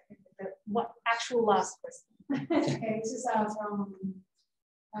with the actual last question. Okay, this is from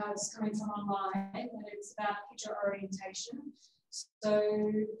it's coming from online, and it's about hijrah orientation. So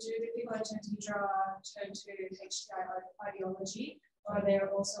do the people that turn to hijrah turn to HTI ideology, or are there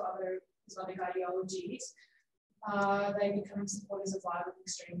also other Islamic ideologies? Are they becoming supporters of violent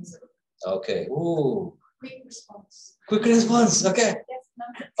extremism? Okay. Ooh. Quick response. Quick response. Okay. Yes, no.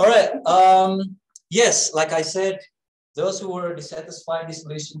 All right. Yes, like I said, those who were dissatisfied,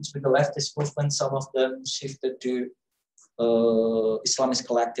 disillusioned with the leftist movement, some of them shifted to Islamist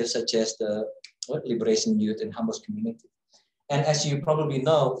collectives such as the Liberation Youth and Hambos community. And as you probably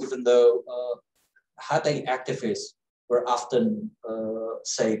know, even though HTI activists were often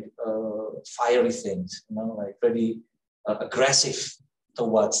say fiery things, like very aggressive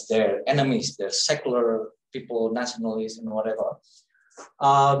towards their enemies, their secular people, nationalists, and whatever.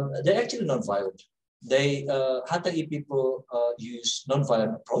 They're actually non-violent. HTI people use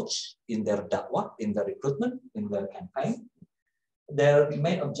non-violent approach in their da'wah, in their recruitment, in their campaign. Their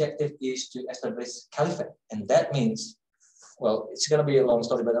main objective is to establish caliphate. And that means, well, it's going to be a long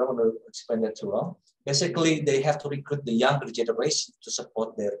story, but I don't want to explain that too long. Basically, they have to recruit the younger generation to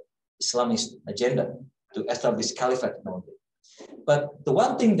support their Islamist agenda, to establish caliphate. But the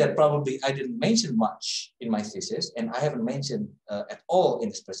one thing that probably I didn't mention much in my thesis, and I haven't mentioned at all in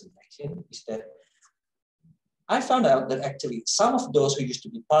this presentation, is that I found out that actually some of those who used to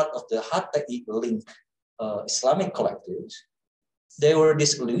be part of the HTI-linked Islamic collectives, they were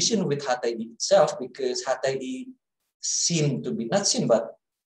disillusioned with HTI itself because HTI seemed to be, not seen, but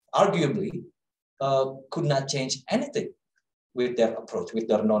arguably could not change anything with their approach, with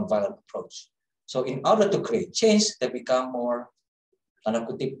their non-violent approach. So in order to create change, they become more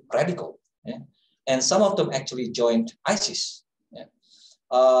radical. Yeah? And some of them actually joined ISIS. Yeah?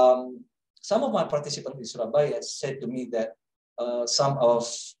 Some of my participants in Surabaya said to me that some of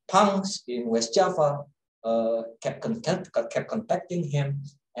punks in West Java kept contacting him,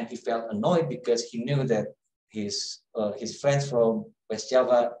 and he felt annoyed because he knew that his friends from West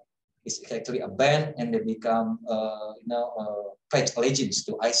Java is actually a band, and they become pledge allegiance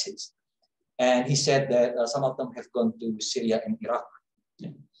to ISIS. And he said that some of them have gone to Syria and Iraq. Yeah.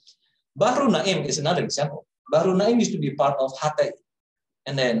 Bahru Naim is another example. Bahru Naim used to be part of HTI,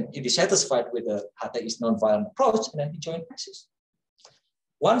 and then he dissatisfied with the HTI's non-violent approach, and then he joined ISIS.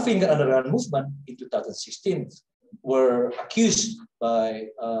 One Finger Underground movement in 2016 were accused by,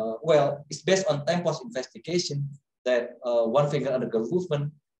 it's based on Tempo's investigation that One Finger Underground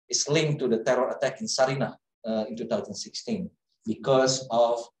movement is linked to the terror attack in Sarinah in 2016 because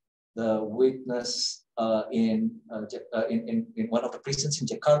of the witness in one of the prisons in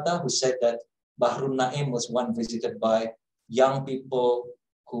Jakarta who said that Bahru Naim was one visited by young people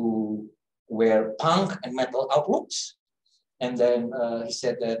who wear punk and metal outlooks. And then he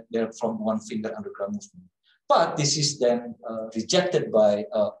said that they're from One Finger Underground movement. But this is then rejected by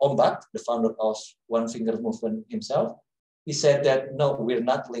Ombat, the founder of One Finger movement himself. He said that, no, we're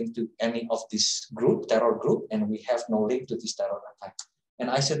not linked to any of this group, terror group, and we have no link to this terror attack. And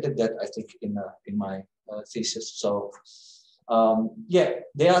I said that, I think, in my thesis. So, yeah,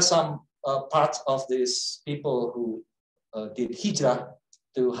 there are some parts of these people who did hijrah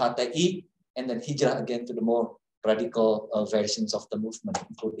to HTI, and then hijrah again to the more radical versions of the movement,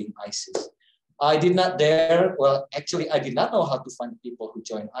 including ISIS. I did not dare, well, actually, I did not know how to find people who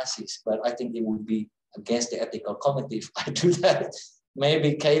joined ISIS, but I think it would be against the ethical committee if I do that.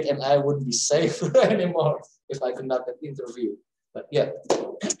 Maybe Kate and I wouldn't be safe anymore if I conduct an interview. But yeah,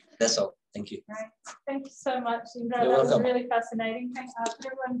 that's all. Thank you. Right. Thank you so much, Indra. You're that welcome. was really fascinating. Thanks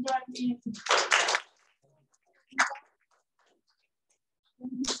everyone join me.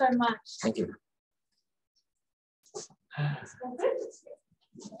 Thank you so much. Thank you.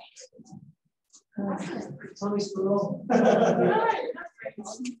 It's always too long.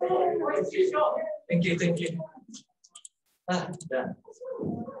 Thank you. Done.